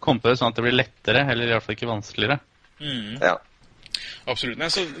veldig viktig å kompe det sånn at det blir lettere, eller i hvert fall ikke vanskeligere. Ja. Absolutt. Nei,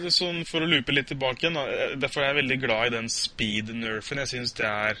 sånn for å loope litt tilbake igjen, derfor er jeg veldig glad i den speed-nerfen. Jeg synes det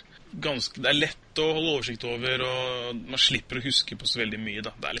er lett å holde oversikt over, og man slipper å huske på så veldig mye,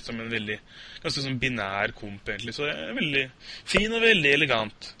 da. Det er liksom en ganske sånn binær komp, egentlig. Så det er veldig fin og veldig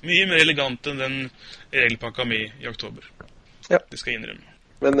elegant. Mye mer elegant enn den regelpakka mi i oktober. Ja. Det skal jeg innrømme.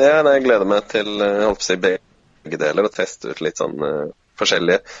 Men jeg gleder meg til begge deler, og teste ut litt sånn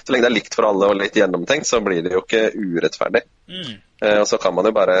forskjellige. Så lenge det er likt for alle og litt gjennomtenkt, så blir det jo ikke urettferdig. Og så kan man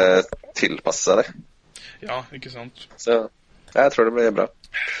jo bare tilpasse seg det. Ja, ikke sant. Så jeg tror det blir bra.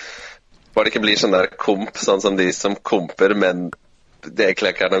 Bare det ikke blir sånn der komp, sånn som de som komper, men det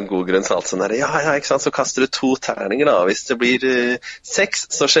egentlig ikke er noen god grunn, så alt sånn der, ja, ikke sant, så kaster du 2 terninger da, hvis det blir 6,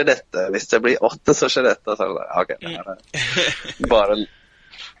 så skjer dette, hvis det blir 8, så skjer dette, så er det ok, det er bare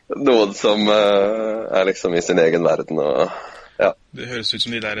noen som er liksom i sin egen verden, og ja. Det høres ut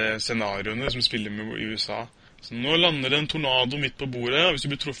som de der scenarioene som spiller med i USA. Så nå lander det en tornado midt på bordet, og hvis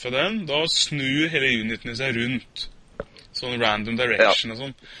du blir truffet den, da snur hele unitene seg rundt. Sånn random direction og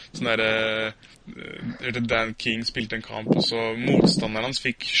sånn. Sånn hørte Dan King spilte en kamp, og så motstanderen hans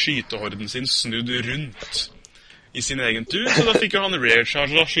fikk skytehorden sin snudd rundt i sin egen tur, så da fikk jo han rear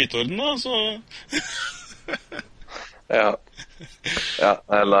charge av skytehorden, da, så... Ja,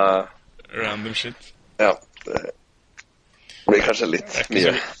 eller... Random shit. Ja, det blir kanskje litt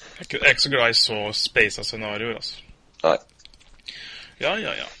mye. Jeg er ikke så glad i så spacet scenarioer, altså. Nei. Ja.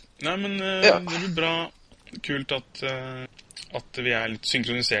 Nei, men det blir bra. Kult at vi er litt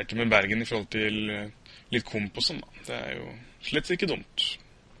synkroniserte med Bergen i forhold til litt komp og sånn, da. Det er jo slett ikke dumt.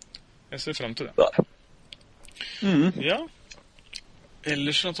 Jeg ser frem til det. Ja.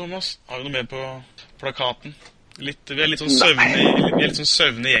 Ellers da, Thomas, har vi noe mer på plakaten? Vi er litt sånn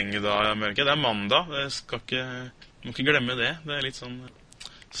søvnig gjeng i dag, merker jeg. Det er mandag. Må ikke glemme det. Det er litt sånn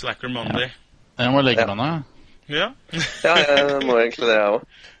Slacker Monday. Jeg må legge meg nå, ja. Ja, jeg må egentlig det, jeg også.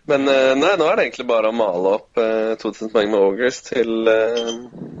 Men nei, nå er det egentlig bare å male opp 2000 poeng med Ogres til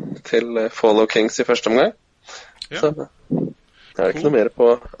Fall of Kings i første omgang. Ja. Så det er ikke noe mer på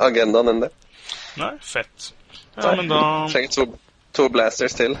agendaen enn det. Nei, fett. Ja, men da... Trenger to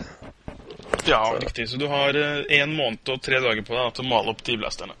blasters til. Ja, riktig. Så du har 1 måned og 3 dager på deg til å male opp de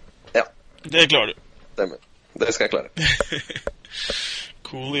blasterne. Ja. Det klarer du. Det skal jeg klare.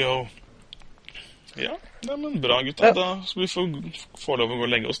 Coolio. Ja, men bra, gutta. Da skal vi få lov å gå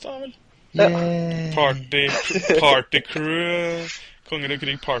og legge oss, da, vel? Party crew, Konger og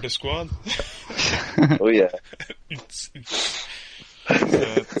Krig Party Squad. Oh yeah.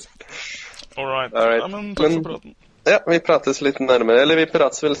 Alright. Ja, men takk for praten. Ja, vi prates litt nærmere, eller vi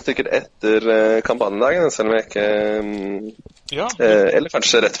prates vel sikkert etter kampanjedagen, selv om jeg ikke... eller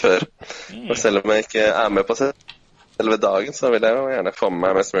kanskje rett før. Og selv om jeg ikke er med på selve dagen, så vil jeg jo gjerne få med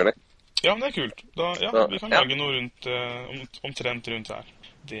meg mest mulig. Ja, men det er kult. Vi kan lage noe rundt, omtrent rundt her.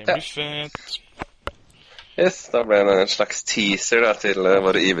 Det blir fett. Yes, da ble det en slags teaser da, til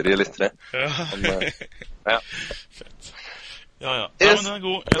våre ivrige lyttere. Ja. Fett. Ja, men den er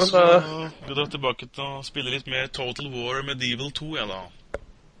god. Jeg skal dra tilbake til å spille litt mer Total War Medieval 2, da.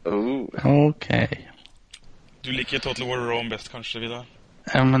 Ok. Du liker Total War Rome best, kanskje, Vidar?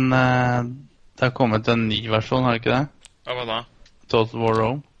 Ja, men det har kommet en ny versjon, har det ikke det? Ja, hva da? Total War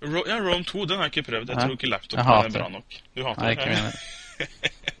Rome. Rome 2, den har jeg ikke prøvd. Jeg tror ikke laptopen er bra nok. Du hater det? Ikke mener.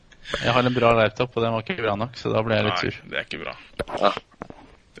 Jeg har en bra laptop, og den var ikke bra nok, så da ble jeg litt sur. Nei, det er ikke bra.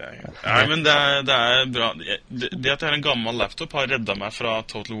 Nei, men det er bra. Det at jeg har en gammel laptop har reddet meg fra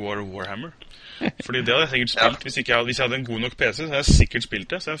Total War Warhammer. Fordi det hadde jeg sikkert spilt. Hvis jeg hadde en god nok PC, så hadde jeg sikkert spilt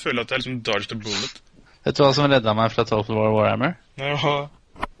det. Så jeg føler at jeg liksom dodged a bullet. Vet du hva som reddet meg fra Total War Warhammer? Ja.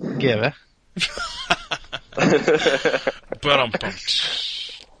 GV. Barampant.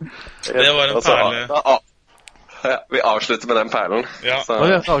 Det var en perle. Vi avslutter med den perlen. Ja.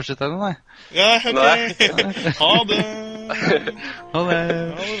 Vi avslutter den, nei. Ja, ok. Ha det. Ha det.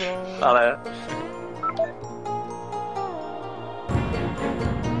 Ha det.